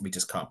 we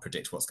just can't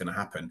predict what's going to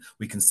happen.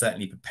 We can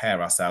certainly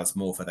prepare ourselves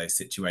more for those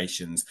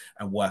situations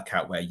and work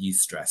out where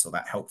eustress or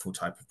that helpful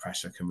type of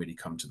pressure can really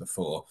come to the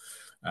fore.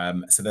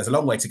 So there's a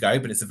long way to go,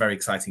 but it's a very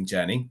exciting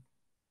journey.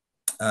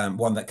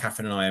 one that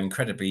Catherine and I are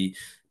incredibly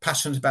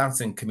passionate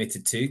about and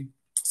committed to.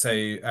 So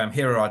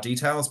here are our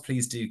details.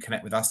 Please do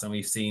connect with us. And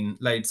we've seen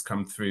loads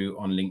come through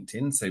on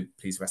LinkedIn. So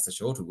please rest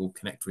assured we will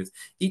connect with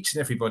each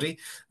and everybody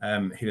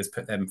who has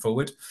put them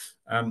forward.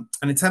 And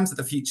in terms of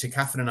the future,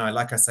 Catherine and I,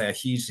 like I say, are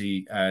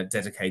hugely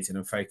dedicated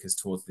and focused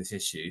towards this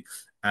issue.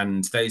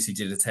 And those who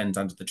did attend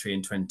Under the Tree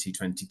in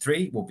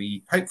 2023 will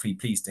be hopefully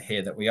pleased to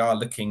hear that we are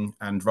looking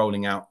and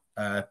rolling out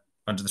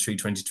Under the Tree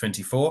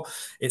 2024.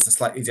 It's a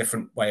slightly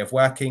different way of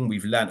working.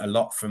 We've learned a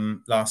lot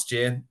from last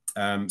year.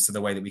 So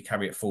the way that we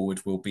carry it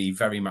forward will be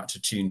very much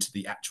attuned to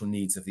the actual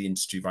needs of the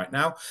industry right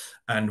now.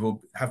 And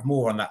we'll have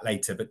more on that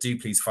later, but do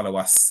please follow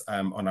us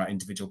on our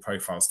individual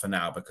profiles for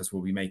now, because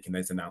we'll be making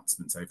those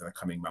announcements over the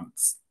coming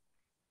months.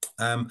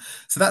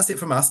 So that's it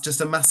from us.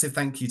 Just a massive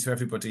thank you to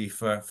everybody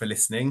for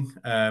listening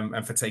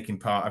and for taking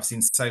part. I've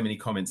seen so many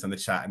comments on the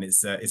chat, and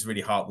it's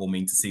really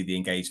heartwarming to see the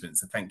engagement.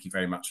 So thank you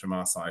very much from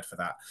our side for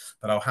that.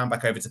 But I'll hand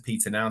back over to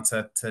Peter now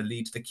to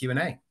lead the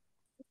Q&A.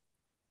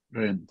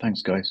 Brilliant.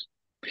 Thanks, guys.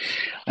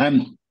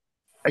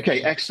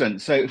 Okay,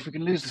 excellent. So if we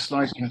can lose the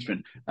slides,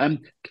 Catherine. I'm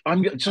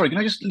sorry, can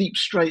I just leap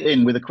straight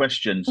in with a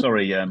question?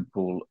 Sorry,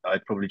 Paul, I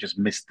probably just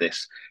missed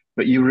this,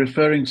 but you were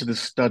referring to the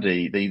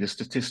study, the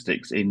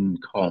statistics in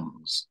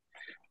comms,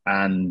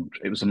 and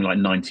it was something like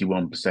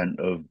 91%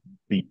 of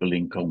people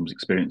in comms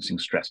experiencing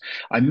stress.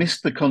 I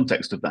missed the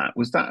context of that.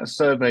 Was that a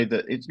survey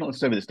that, it's not a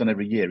survey that's done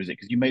every year, is it?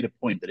 Because you made a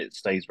point that it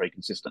stays very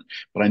consistent,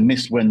 but I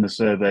missed when the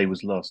survey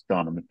was last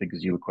done and the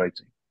figures you were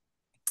quoting.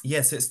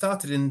 Yes, it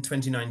started in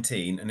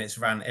 2019 and it's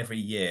ran every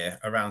year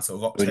around sort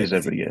of October. It is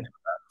every year.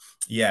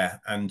 Yeah,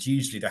 and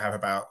usually they have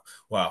about,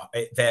 well,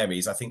 it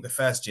varies. I think the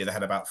first year they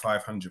had about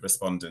 500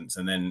 respondents,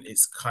 and then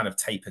it's kind of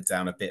tapered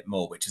down a bit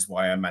more, which is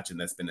why I imagine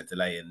there's been a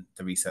delay in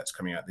the research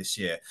coming out this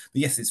year.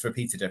 But yes, it's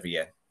repeated every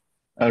year.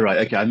 Oh,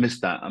 right. Okay, I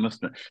missed that. I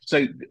must admit.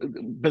 So,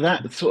 but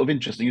that's sort of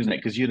interesting, isn't it?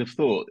 Because you'd have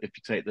thought if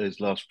you take those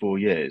last 4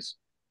 years,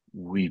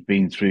 we've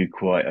been through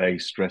quite a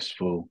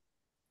stressful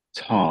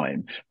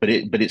time, but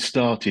it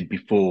started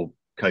before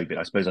COVID.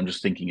 I suppose I'm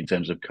just thinking in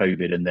terms of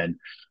COVID and then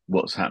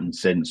what's happened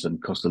since and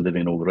cost of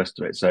living and all the rest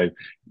of it. So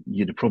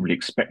you'd have probably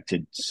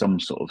expected some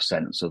sort of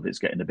sense of it's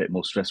getting a bit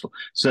more stressful.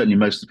 Certainly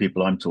most of the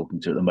people I'm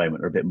talking to at the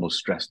moment are a bit more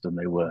stressed than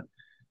they were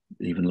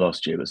even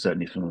last year, but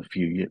certainly from a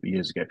few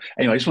years ago.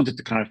 Anyway, I just wanted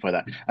to clarify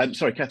that.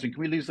 Sorry, Catherine,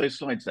 can we lose those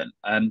slides then?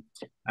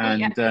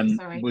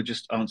 We'll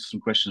just answer some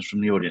questions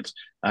from the audience.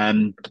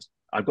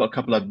 I've got a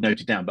couple I've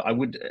noted down, but I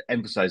would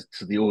emphasize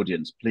to the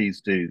audience, please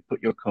do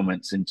put your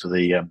comments into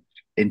the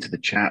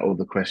chat or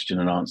the question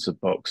and answer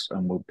box,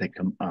 and we'll pick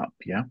them up.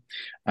 Yeah.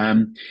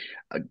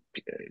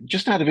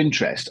 Just out of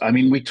interest, I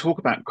mean, we talk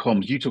about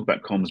comms, you talk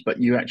about comms, but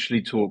you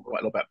actually talk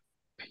quite a lot about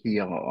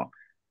PR.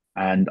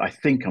 And I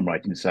think I'm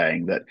right in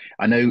saying that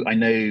I know I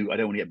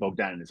don't want to get bogged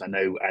down in this. I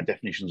know our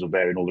definitions will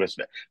vary and all the rest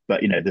of it,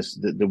 but you know,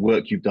 the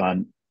work you've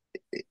done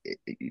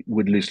it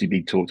would loosely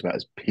be talked about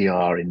as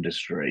PR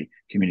industry,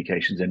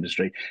 communications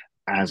industry,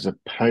 as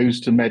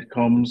opposed to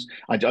MedComms.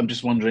 I'm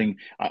just wondering,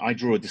 I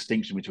draw a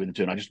distinction between the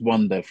two, and I just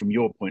wonder from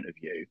your point of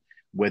view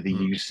whether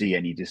you see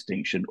any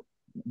distinction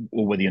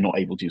or whether you're not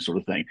able to, sort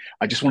of thing.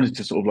 I just wanted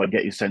to sort of like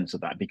get your sense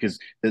of that, because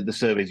the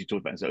surveys you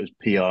talked about, so it was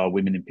PR,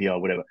 women in PR,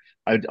 whatever.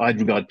 I'd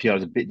regard PR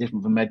as a bit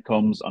different from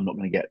MedComms. I'm not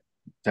going to get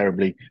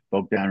terribly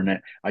bogged down in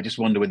it. I just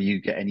wonder whether you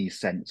get any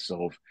sense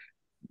of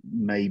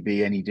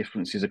maybe any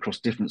differences across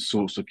different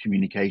sorts of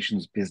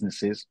communications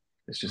businesses.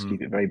 Let's just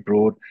keep it very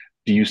broad.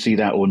 Do you see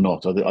that or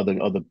not? Are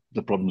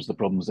the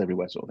problems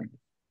everywhere, sort of thing?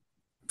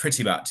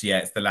 Pretty much, yeah,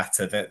 it's the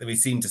latter. That we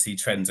seem to see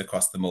trends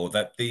across them all.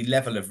 That the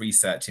level of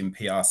research in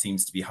PR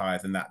seems to be higher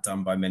than that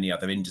done by many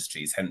other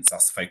industries, hence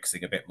us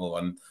focusing a bit more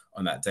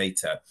on that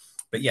data.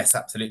 But yes,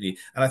 absolutely.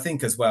 And I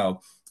think as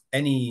well,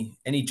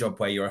 any job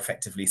where you're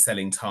effectively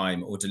selling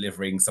time or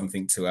delivering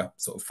something to a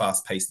sort of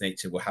fast-paced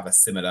nature will have a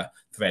similar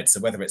thread. So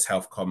whether it's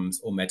health comms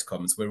or med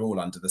comms, we're all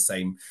under the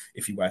same.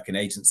 If you work in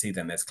agency,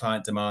 then there's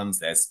client demands,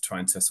 there's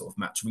trying to sort of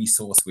match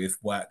resource with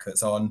work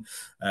that's on,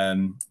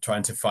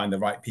 trying to find the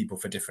right people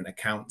for different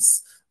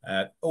accounts.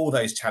 All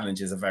those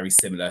challenges are very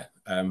similar,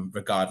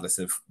 regardless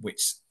of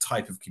which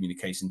type of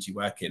communications you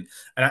work in.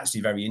 And actually,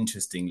 very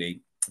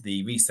interestingly,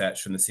 the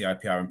research from the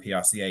CIPR and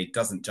PRCA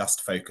doesn't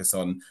just focus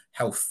on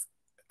health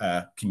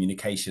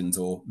communications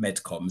or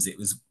medcoms. It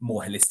was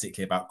more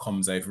holistically about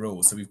comms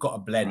overall. So we've got a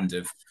blend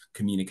of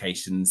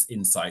communications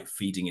insight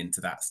feeding into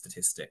that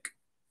statistic.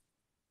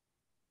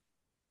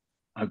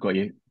 I've got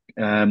you.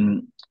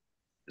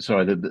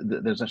 Sorry,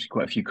 there's actually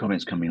quite a few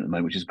comments coming at the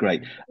moment, which is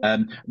great.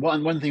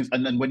 One thing,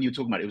 and then when you were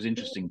talking about it, it was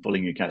interesting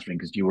following you, Catherine,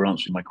 because you were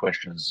answering my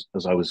questions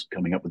as I was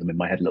coming up with them in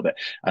my head a little bit,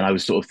 and I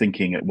was sort of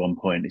thinking at one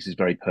point, this is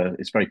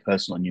it's very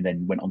personal, and you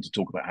then went on to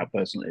talk about how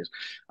personal it is,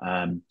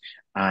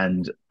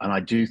 and I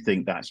do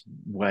think that's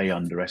way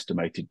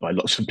underestimated by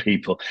lots of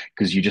people,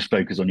 because you just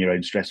focus on your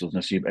own stressors and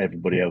assume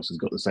everybody else has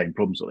got the same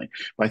problem sort of thing.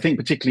 But I think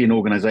particularly in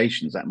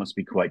organizations, that must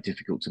be quite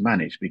difficult to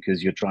manage,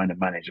 because you're trying to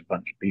manage a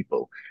bunch of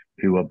people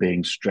who are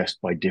being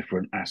stressed by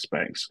different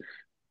aspects.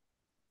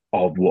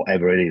 of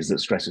whatever it is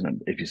that's stressing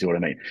them, if you see what I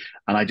mean.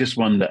 And I just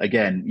wonder,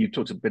 again, you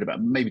talked a bit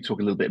about, maybe talk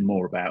a little bit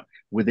more about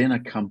within a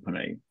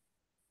company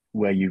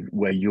where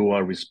you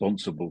are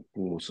responsible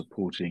for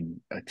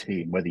supporting a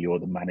team, whether you're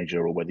the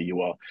manager or whether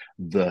you are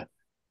the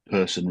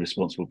person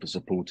responsible for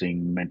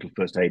supporting mental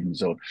first aid and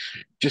so on.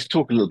 Just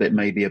talk a little bit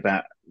maybe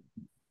about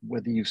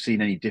whether you've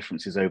seen any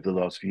differences over the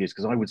last few years,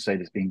 because I would say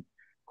there's been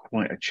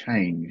quite a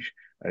change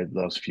over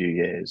the last few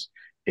years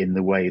in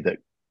the way that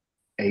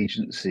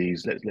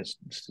agencies,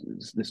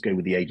 let's go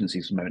with the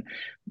agencies for a moment,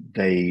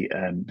 they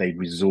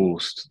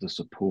resourced the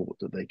support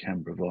that they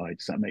can provide.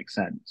 Does that make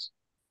sense?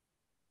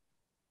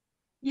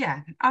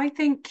 Yeah, I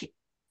think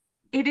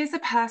it is a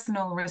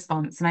personal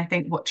response, and I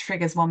think what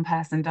triggers one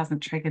person doesn't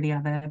trigger the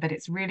other, but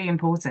it's really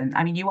important.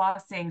 I mean, you are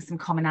seeing some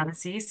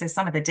commonalities. So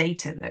some of the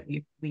data that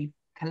we've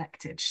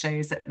collected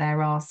shows that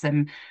there are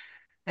some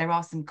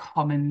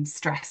common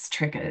stress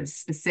triggers,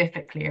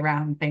 specifically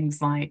around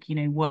things like, you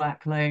know,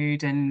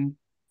 workload and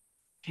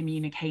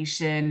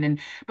communication.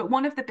 But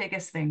one of the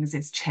biggest things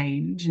is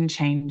change and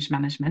change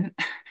management.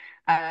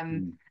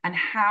 And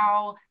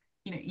how,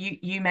 you know,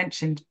 you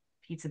mentioned,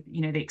 Peter,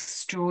 you know, the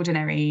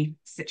extraordinary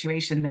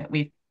situation that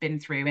we've been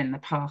through in the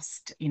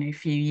past, you know,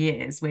 few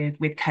years with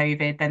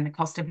COVID, then the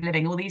cost of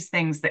living, all these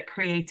things that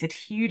created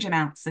huge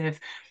amounts of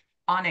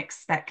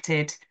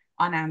unexpected,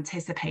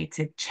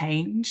 unanticipated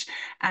change.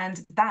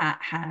 And that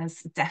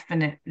has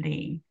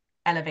definitely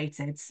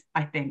elevated,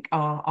 I think,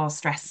 our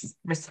stress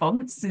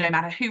response, no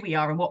matter who we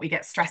are and what we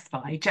get stressed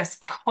by,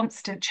 just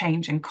constant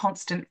change and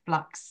constant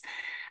flux.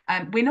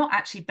 We're not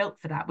actually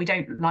built for that. We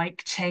don't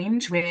like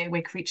change.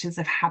 We're creatures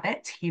of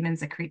habit.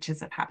 Humans are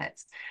creatures of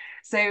habit.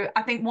 So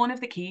I think one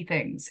of the key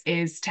things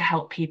is to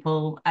help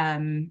people,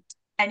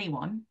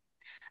 anyone,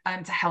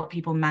 to help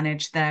people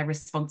manage their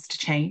response to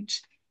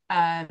change,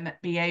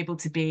 be able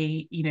to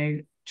be, you know,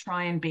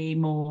 try and be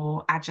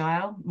more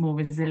agile, more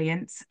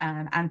resilient.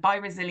 And by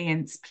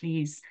resilience,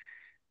 please,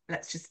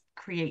 let's just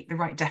create the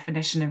right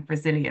definition of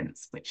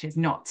resilience, which is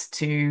not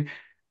to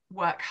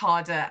work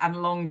harder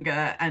and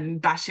longer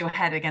and bash your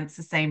head against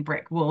the same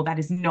brick wall. That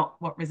is not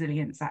what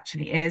resilience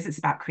actually is. It's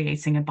about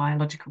creating a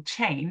biological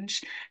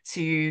change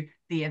to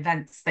the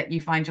events that you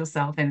find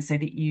yourself in so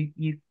that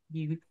you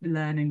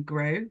learn and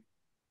grow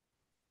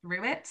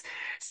through it.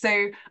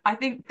 So I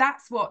think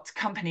that's what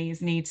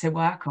companies need to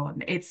work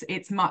on.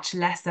 It's much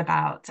less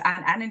about,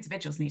 and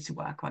individuals need to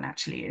work on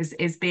actually,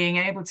 is being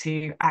able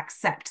to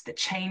accept that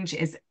change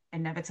is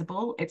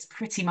inevitable. It's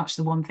pretty much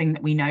the one thing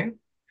that we know,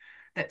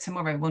 that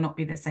tomorrow will not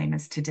be the same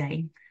as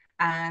today.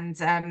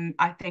 And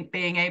I think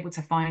being able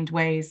to find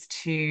ways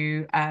to,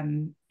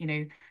 you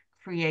know,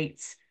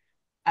 create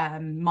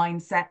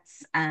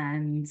mindsets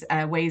and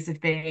ways of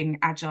being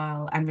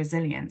agile and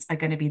resilient are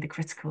going to be the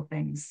critical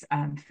things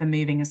for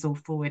moving us all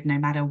forward, no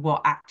matter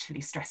what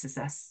actually stresses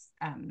us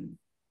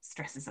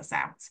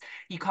out.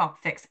 You can't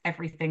fix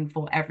everything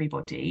for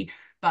everybody,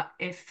 but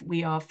if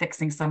we are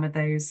fixing some of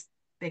those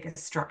bigger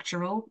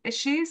structural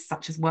issues,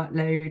 such as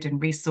workload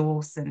and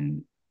resource,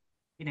 and,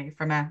 you know,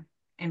 from a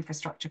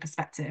infrastructure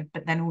perspective,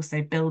 but then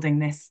also building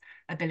this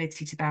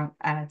ability to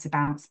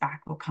bounce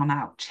back or come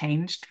out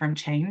changed from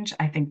change,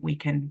 I think we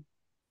can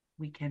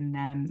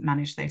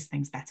manage those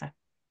things better.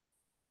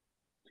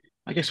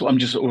 I guess what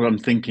I'm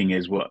thinking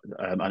is what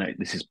I know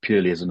this is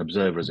purely as an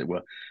observer, as it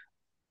were,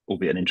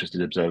 albeit an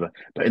interested observer.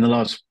 But in the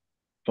last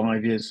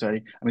 5 years, say, I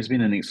mean, there's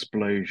been an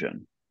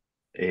explosion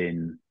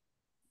in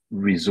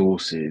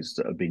resources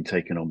that have been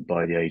taken on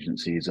by the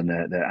agencies, and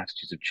their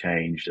attitudes have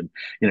changed. And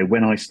you know,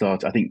 when I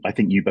started, I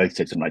think you both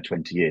said something like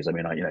 20 years. I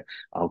mean,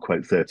 I'll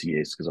quote 30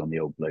 years because I'm the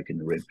old bloke in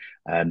the room.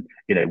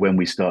 You know, when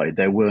we started,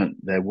 there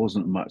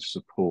wasn't much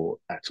support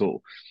at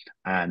all.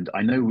 And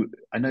I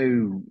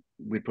know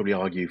we'd probably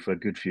argue for a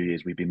good few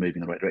years we've been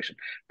moving in the right direction.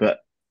 But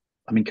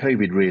I mean,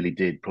 COVID really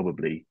did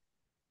probably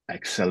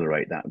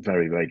accelerate that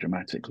very, very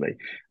dramatically.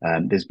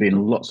 There's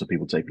been lots of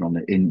people taken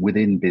on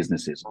within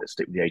businesses that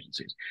stick with the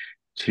agencies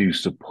to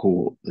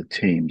support the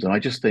teams. And I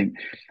just think,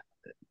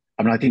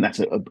 I mean, I think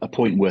that's a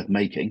point worth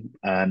making,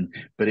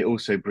 but it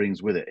also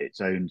brings with it its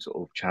own sort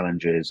of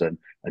challenges and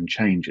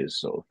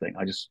changes, sort of thing.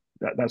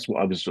 That's what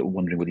I was sort of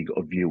wondering whether you got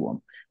a view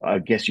on. I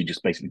guess you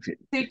just basically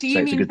So do say you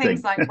it's a mean good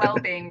things thing. like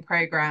well-being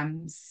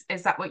programs?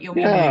 Is that what you're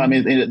Yeah, I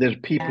meaning? mean, there's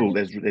people,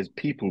 Yeah. there's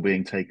people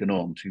being taken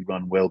on to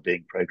run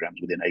well-being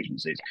programs within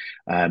agencies,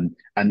 and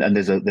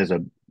there's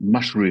a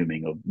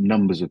mushrooming of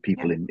numbers of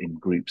people Yeah. in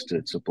groups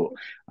to support,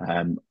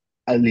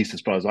 at least as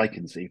far as I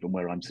can see from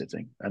where I'm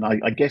sitting. And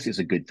I guess it's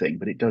a good thing,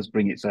 but it does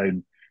bring its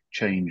own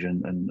change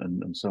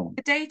and so on.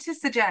 The data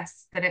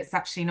suggests that it's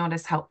actually not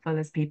as helpful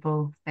as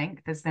people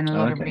think. There's been a Oh,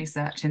 lot of okay,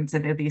 research into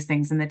these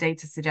things, and the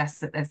data suggests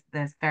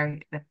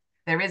that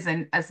there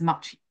isn't as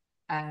much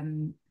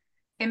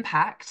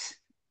impact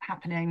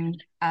happening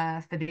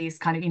for these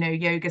kind of, you know,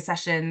 yoga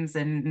sessions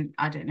and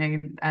I don't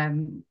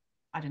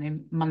know,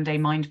 Monday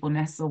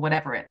mindfulness or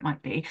whatever it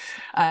might be,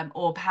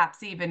 or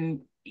perhaps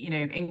even, you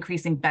know,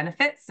 increasing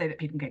benefits so that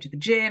people can go to the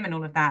gym and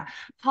all of that.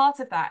 Part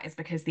of that is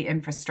because the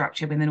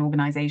infrastructure within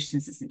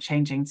organizations isn't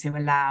changing to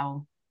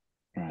allow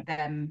right.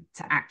 them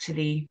to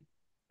actually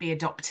be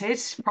adopted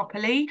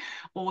properly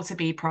or to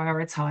be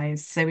prioritized.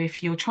 So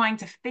if you're trying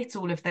to fit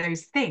all of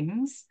those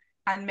things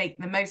and make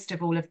the most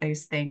of all of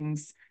those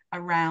things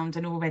around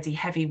an already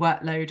heavy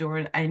workload,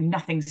 or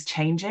nothing's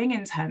changing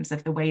in terms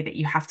of the way that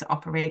you have to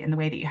operate and the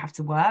way that you have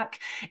to work,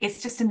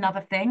 it's just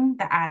another thing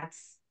that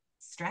adds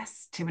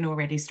stress to an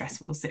already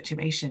stressful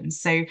situation.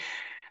 So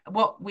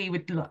what we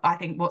would, I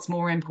think what's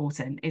more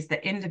important is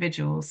that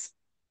individuals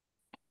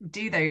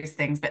do those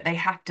things, but they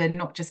have to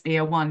not just be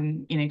a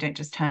one, don't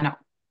just turn up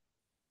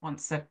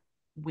once a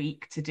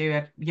week to do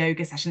a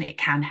yoga session. It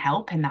can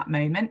help in that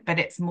moment, but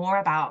it's more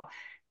about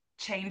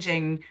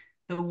changing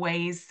the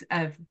ways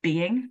of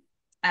being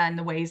and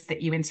the ways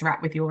that you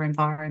interact with your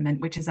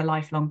environment, which is a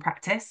lifelong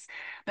practice.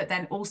 But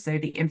then also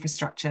the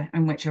infrastructure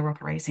in which you're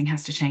operating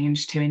has to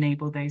change to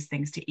enable those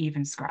things to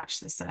even scratch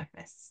the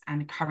surface.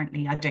 And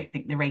currently, I don't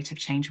think the rate of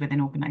change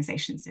within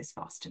organizations is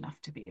fast enough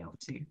to be able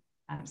to.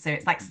 So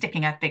it's like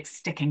sticking a big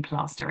sticking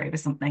plaster over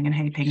something and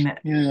hoping that,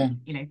 the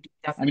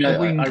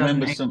wound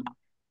doesn't open up.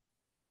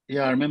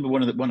 Yeah, I remember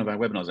one of our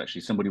webinars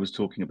actually. Somebody was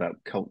talking about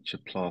culture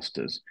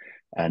plasters,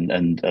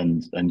 and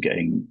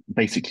getting,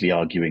 basically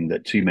arguing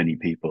that too many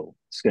people,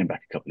 it's going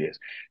back a couple of years,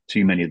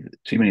 too many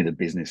of the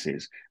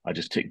businesses are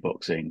just tick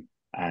boxing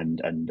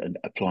and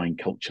applying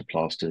culture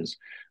plasters,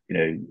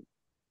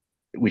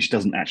 which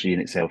doesn't actually in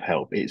itself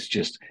help. It's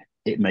just,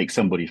 it makes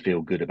somebody feel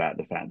good about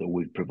the fact that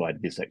we've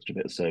provided this extra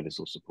bit of service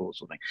or support or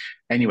something.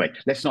 Anyway,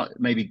 let's not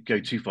maybe go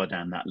too far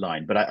down that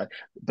line. But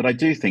I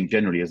do think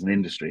generally as an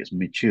industry, it's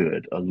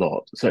matured a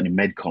lot. Certainly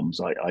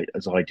MedComms,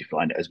 as I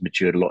define it, has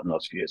matured a lot in the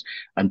last few years.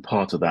 And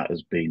part of that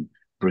has been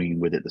bringing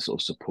with it the sort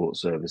of support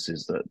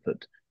services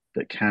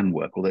that can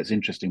work. Although it's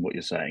interesting what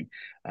you're saying.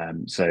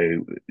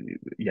 So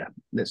yeah,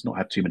 let's not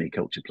have too many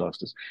culture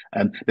plasters.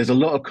 There's a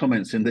lot of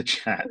comments in the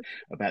chat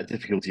about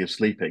difficulty of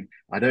sleeping.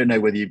 I don't know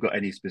whether you've got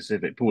any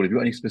specific, Paul, have you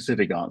got any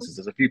specific answers?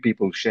 There's a few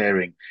people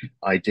sharing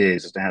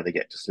ideas as to how they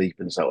get to sleep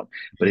and so on,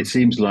 but it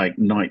seems like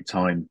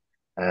nighttime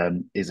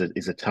is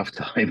a tough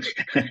time.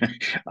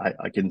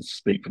 I can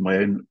speak from my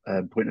own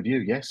point of view.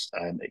 Yes,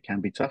 it can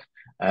be tough.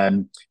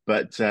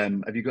 But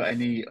have you got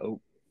any?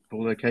 Oh,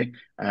 Paul, okay.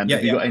 Have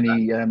you got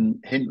any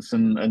hints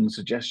and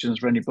suggestions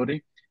for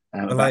anybody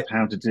about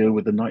how to deal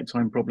with the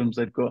nighttime problems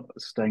they've got,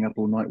 staying up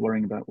all night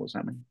worrying about what's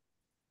happening?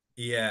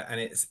 Yeah, and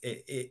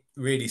it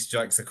really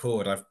strikes a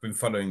chord. I've been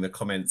following the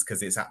comments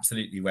because it's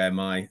absolutely where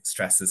my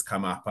stress has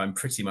come up. I'm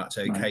pretty much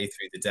okay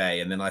through the day,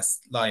 and then I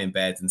lie in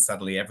bed and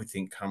suddenly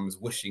everything comes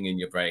whooshing in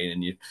your brain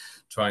and you're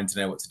trying to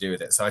know what to do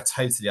with it. So I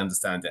totally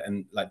understand it.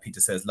 And like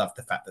Peter says, love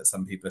the fact that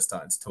some people are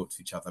starting to talk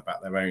to each other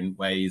about their own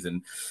ways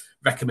and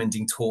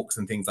recommending talks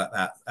and things like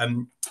that.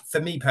 For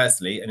me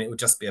personally, and it would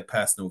just be a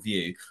personal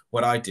view,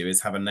 what I do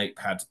is have a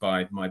notepad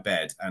by my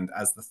bed, and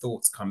as the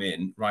thoughts come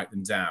in, write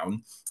them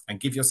down and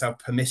give yourself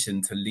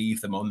permission to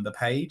leave them on the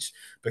page,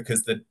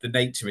 because the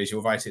nature is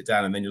you'll write it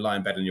down and then you lie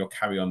in bed and you'll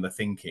carry on the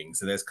thinking.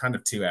 So there's kind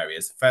of two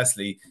areas.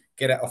 Firstly,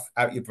 get it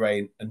out your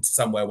brain and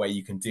somewhere where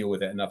you can deal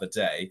with it another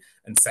day.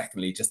 And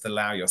secondly, just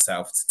allow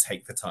yourself to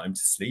take the time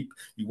to sleep.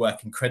 You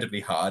work incredibly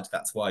hard.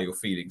 That's why you're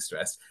feeling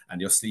stressed, and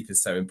your sleep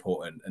is so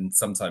important. And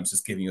sometimes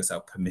just giving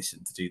yourself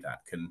permission to do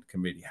that can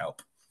really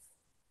help.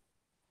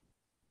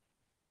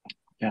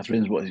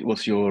 Catherine,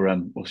 what's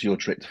your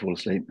trick to fall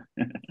asleep?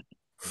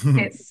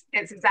 It's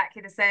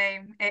exactly the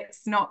same.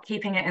 It's not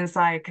keeping it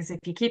inside, because if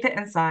you keep it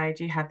inside,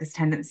 you have this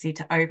tendency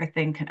to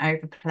overthink and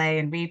overplay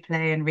and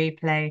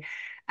replay.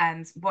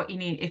 And what you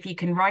need, if you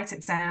can write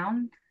it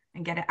down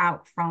and get it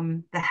out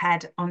from the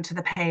head onto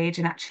the page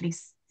and actually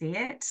see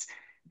it,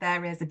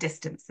 there is a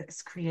distance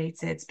that's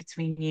created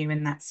between you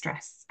and that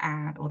stress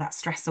or that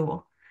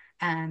stressor.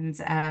 And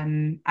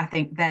I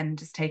think then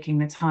just taking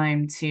the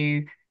time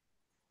to,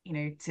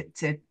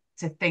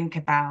 to think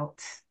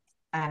about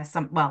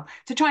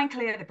to try and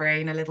clear the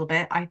brain a little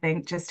bit. I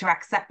think just to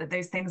accept that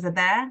those things are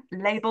there,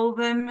 label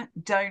them,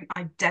 don't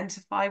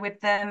identify with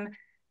them,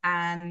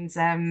 and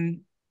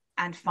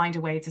find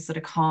a way to sort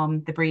of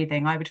calm the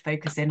breathing. I would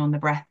focus in on the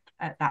breath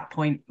at that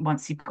point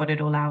once you've got it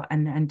all out,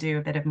 and do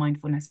a bit of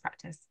mindfulness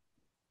practice.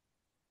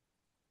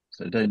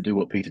 So don't do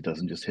what Peter does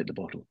and just hit the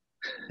bottle.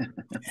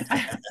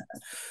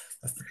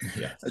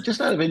 Yeah.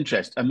 Just out of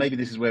interest, and maybe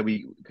this is where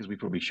because we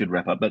probably should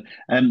wrap up, but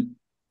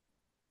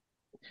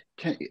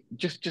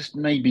just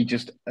maybe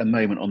just a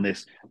moment on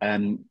this,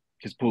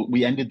 because Paul,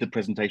 we ended the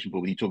presentation,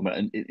 Paul, with you talking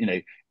about,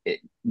 it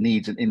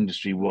needs an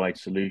industry-wide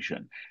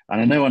solution.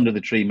 And I know Under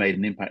the Tree made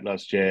an impact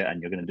last year,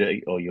 and you're going to do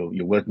it, or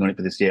you're working on it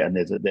for this year, and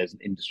there's an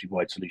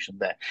industry-wide solution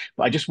there.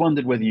 But I just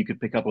wondered whether you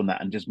could pick up on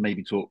that and just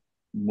maybe talk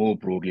more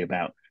broadly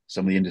about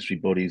some of the industry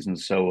bodies and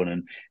so on.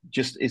 And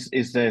just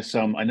is there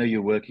some? I know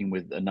you're working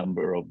with a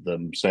number of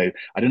them, so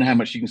I don't know how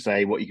much you can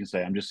say, what you can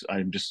say.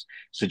 I'm just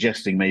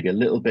suggesting maybe a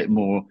little bit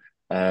more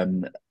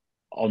on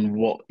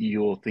what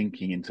you're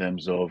thinking in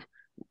terms of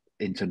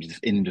this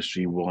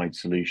industry-wide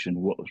solution,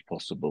 what was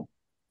possible.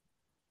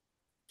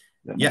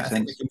 That Yeah, makes I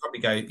think we sense. can probably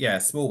go, a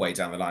small way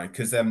down the line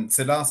because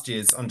so last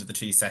year's Under the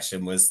Tree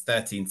session was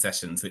 13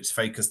 sessions, which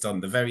focused on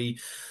the very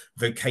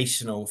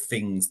vocational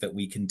things that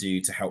we can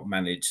do to help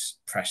manage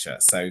pressure.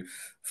 So,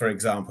 for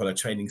example, a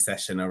training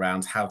session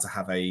around how to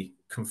have a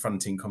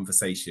confronting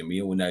conversation.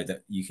 We all know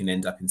that you can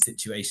end up in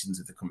situations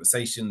with the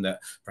conversation that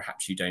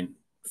perhaps you don't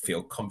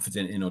feel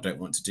confident in or don't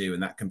want to do,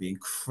 and that can be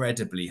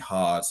incredibly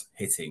hard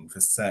hitting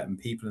for certain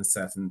people and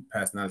certain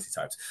personality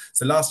types.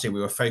 So last year we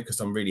were focused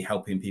on really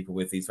helping people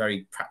with these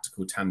very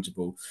practical,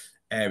 tangible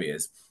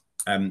areas.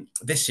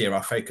 This year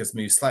our focus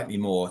moves slightly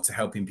more to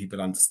helping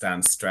people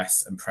understand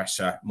stress and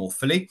pressure more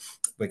fully.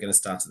 We're going to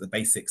start at the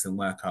basics and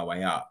work our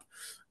way up.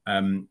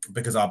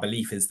 Because our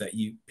belief is that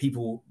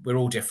we're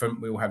all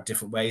different. We all have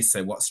different ways.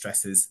 So what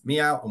stresses me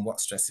out and what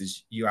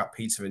stresses you out,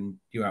 Peter, and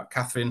you out,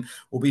 Catherine,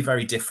 will be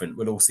very different.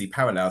 We'll all see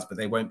parallels, but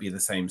they won't be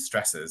the same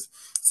stresses.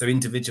 So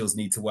individuals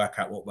need to work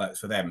out what works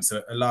for them.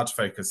 So a large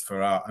focus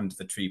for our Under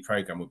the Tree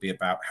program would be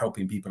about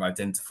helping people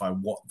identify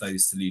what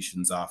those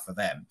solutions are for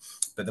them.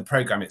 But the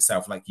program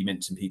itself, like you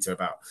mentioned, Peter,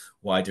 about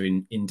wider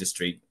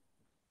industry,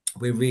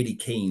 we're really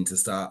keen to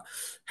start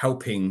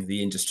helping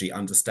the industry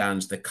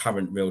understand the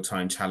current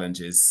real-time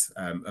challenges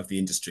of the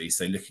industry.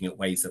 So looking at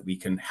ways that we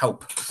can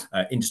help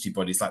industry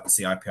bodies like the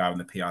CIPR and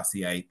the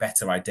PRCA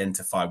better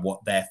identify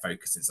what their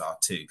focuses are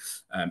too.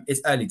 It's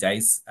early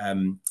days,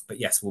 but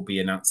yes, we'll be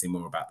announcing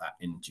more about that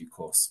in due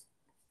course.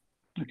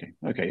 Okay.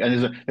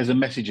 And there's a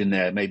message in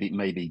there,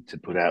 maybe to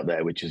put out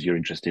there, which is you're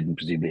interested in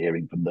presumably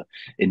hearing from the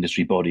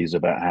industry bodies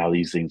about how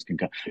these things can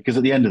come. Because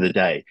at the end of the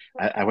day,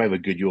 however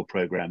good your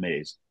program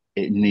is,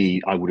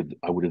 I would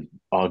have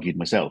argued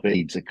myself, it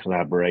needs a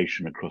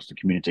collaboration across the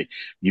community.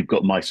 You've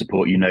got my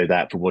support, you know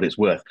that for what it's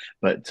worth.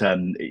 But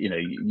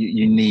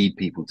you need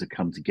people to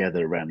come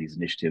together around these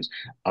initiatives.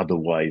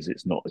 Otherwise,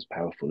 it's not as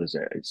powerful as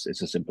it's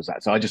as simple as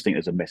that. So I just think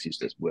there's a message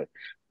that's worth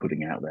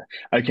putting out there.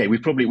 Okay,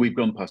 we've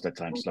gone past our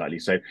time slightly.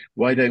 So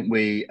why don't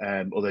we?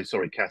 Although,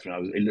 sorry,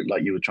 Catherine, it looked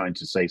like you were trying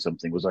to say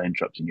something. Was I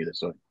interrupting you there?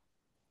 Sorry.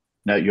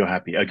 No, you're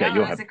happy. Okay, no,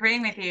 you're I was happy.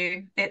 agreeing with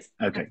you.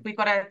 Okay. We've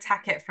got to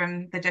attack it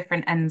from the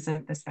different ends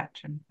of the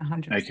spectrum.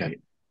 100%. Okay.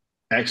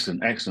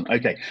 Excellent.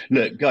 Okay,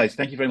 look, guys,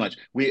 thank you very much.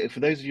 For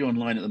those of you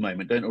online at the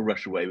moment, don't all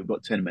rush away. We've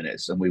got 10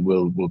 minutes, and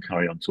we'll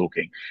carry on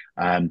talking.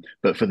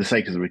 But for the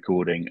sake of the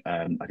recording,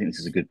 I think this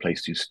is a good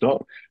place to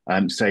stop.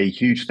 Say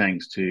huge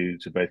thanks to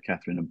both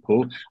Catherine and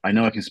Paul. I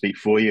know I can speak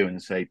for you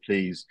and say,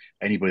 please,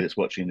 anybody that's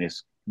watching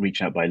this,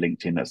 reach out by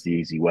LinkedIn. That's the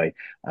easy way.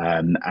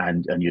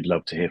 And you'd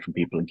love to hear from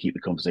people and keep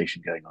the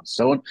conversation going on.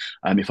 So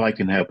on. If I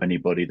can help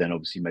anybody, then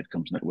obviously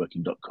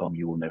medcommsnetworking.com,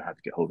 you will know how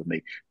to get hold of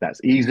me.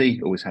 That's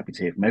easy. Always happy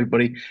to hear from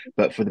everybody.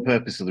 But for the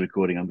purpose of the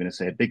recording, I'm going to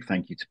say a big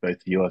thank you to both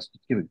of you. I'll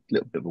give a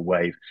little bit of a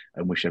wave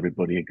and wish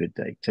everybody a good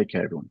day. Take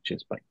care, everyone.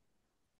 Cheers. Bye.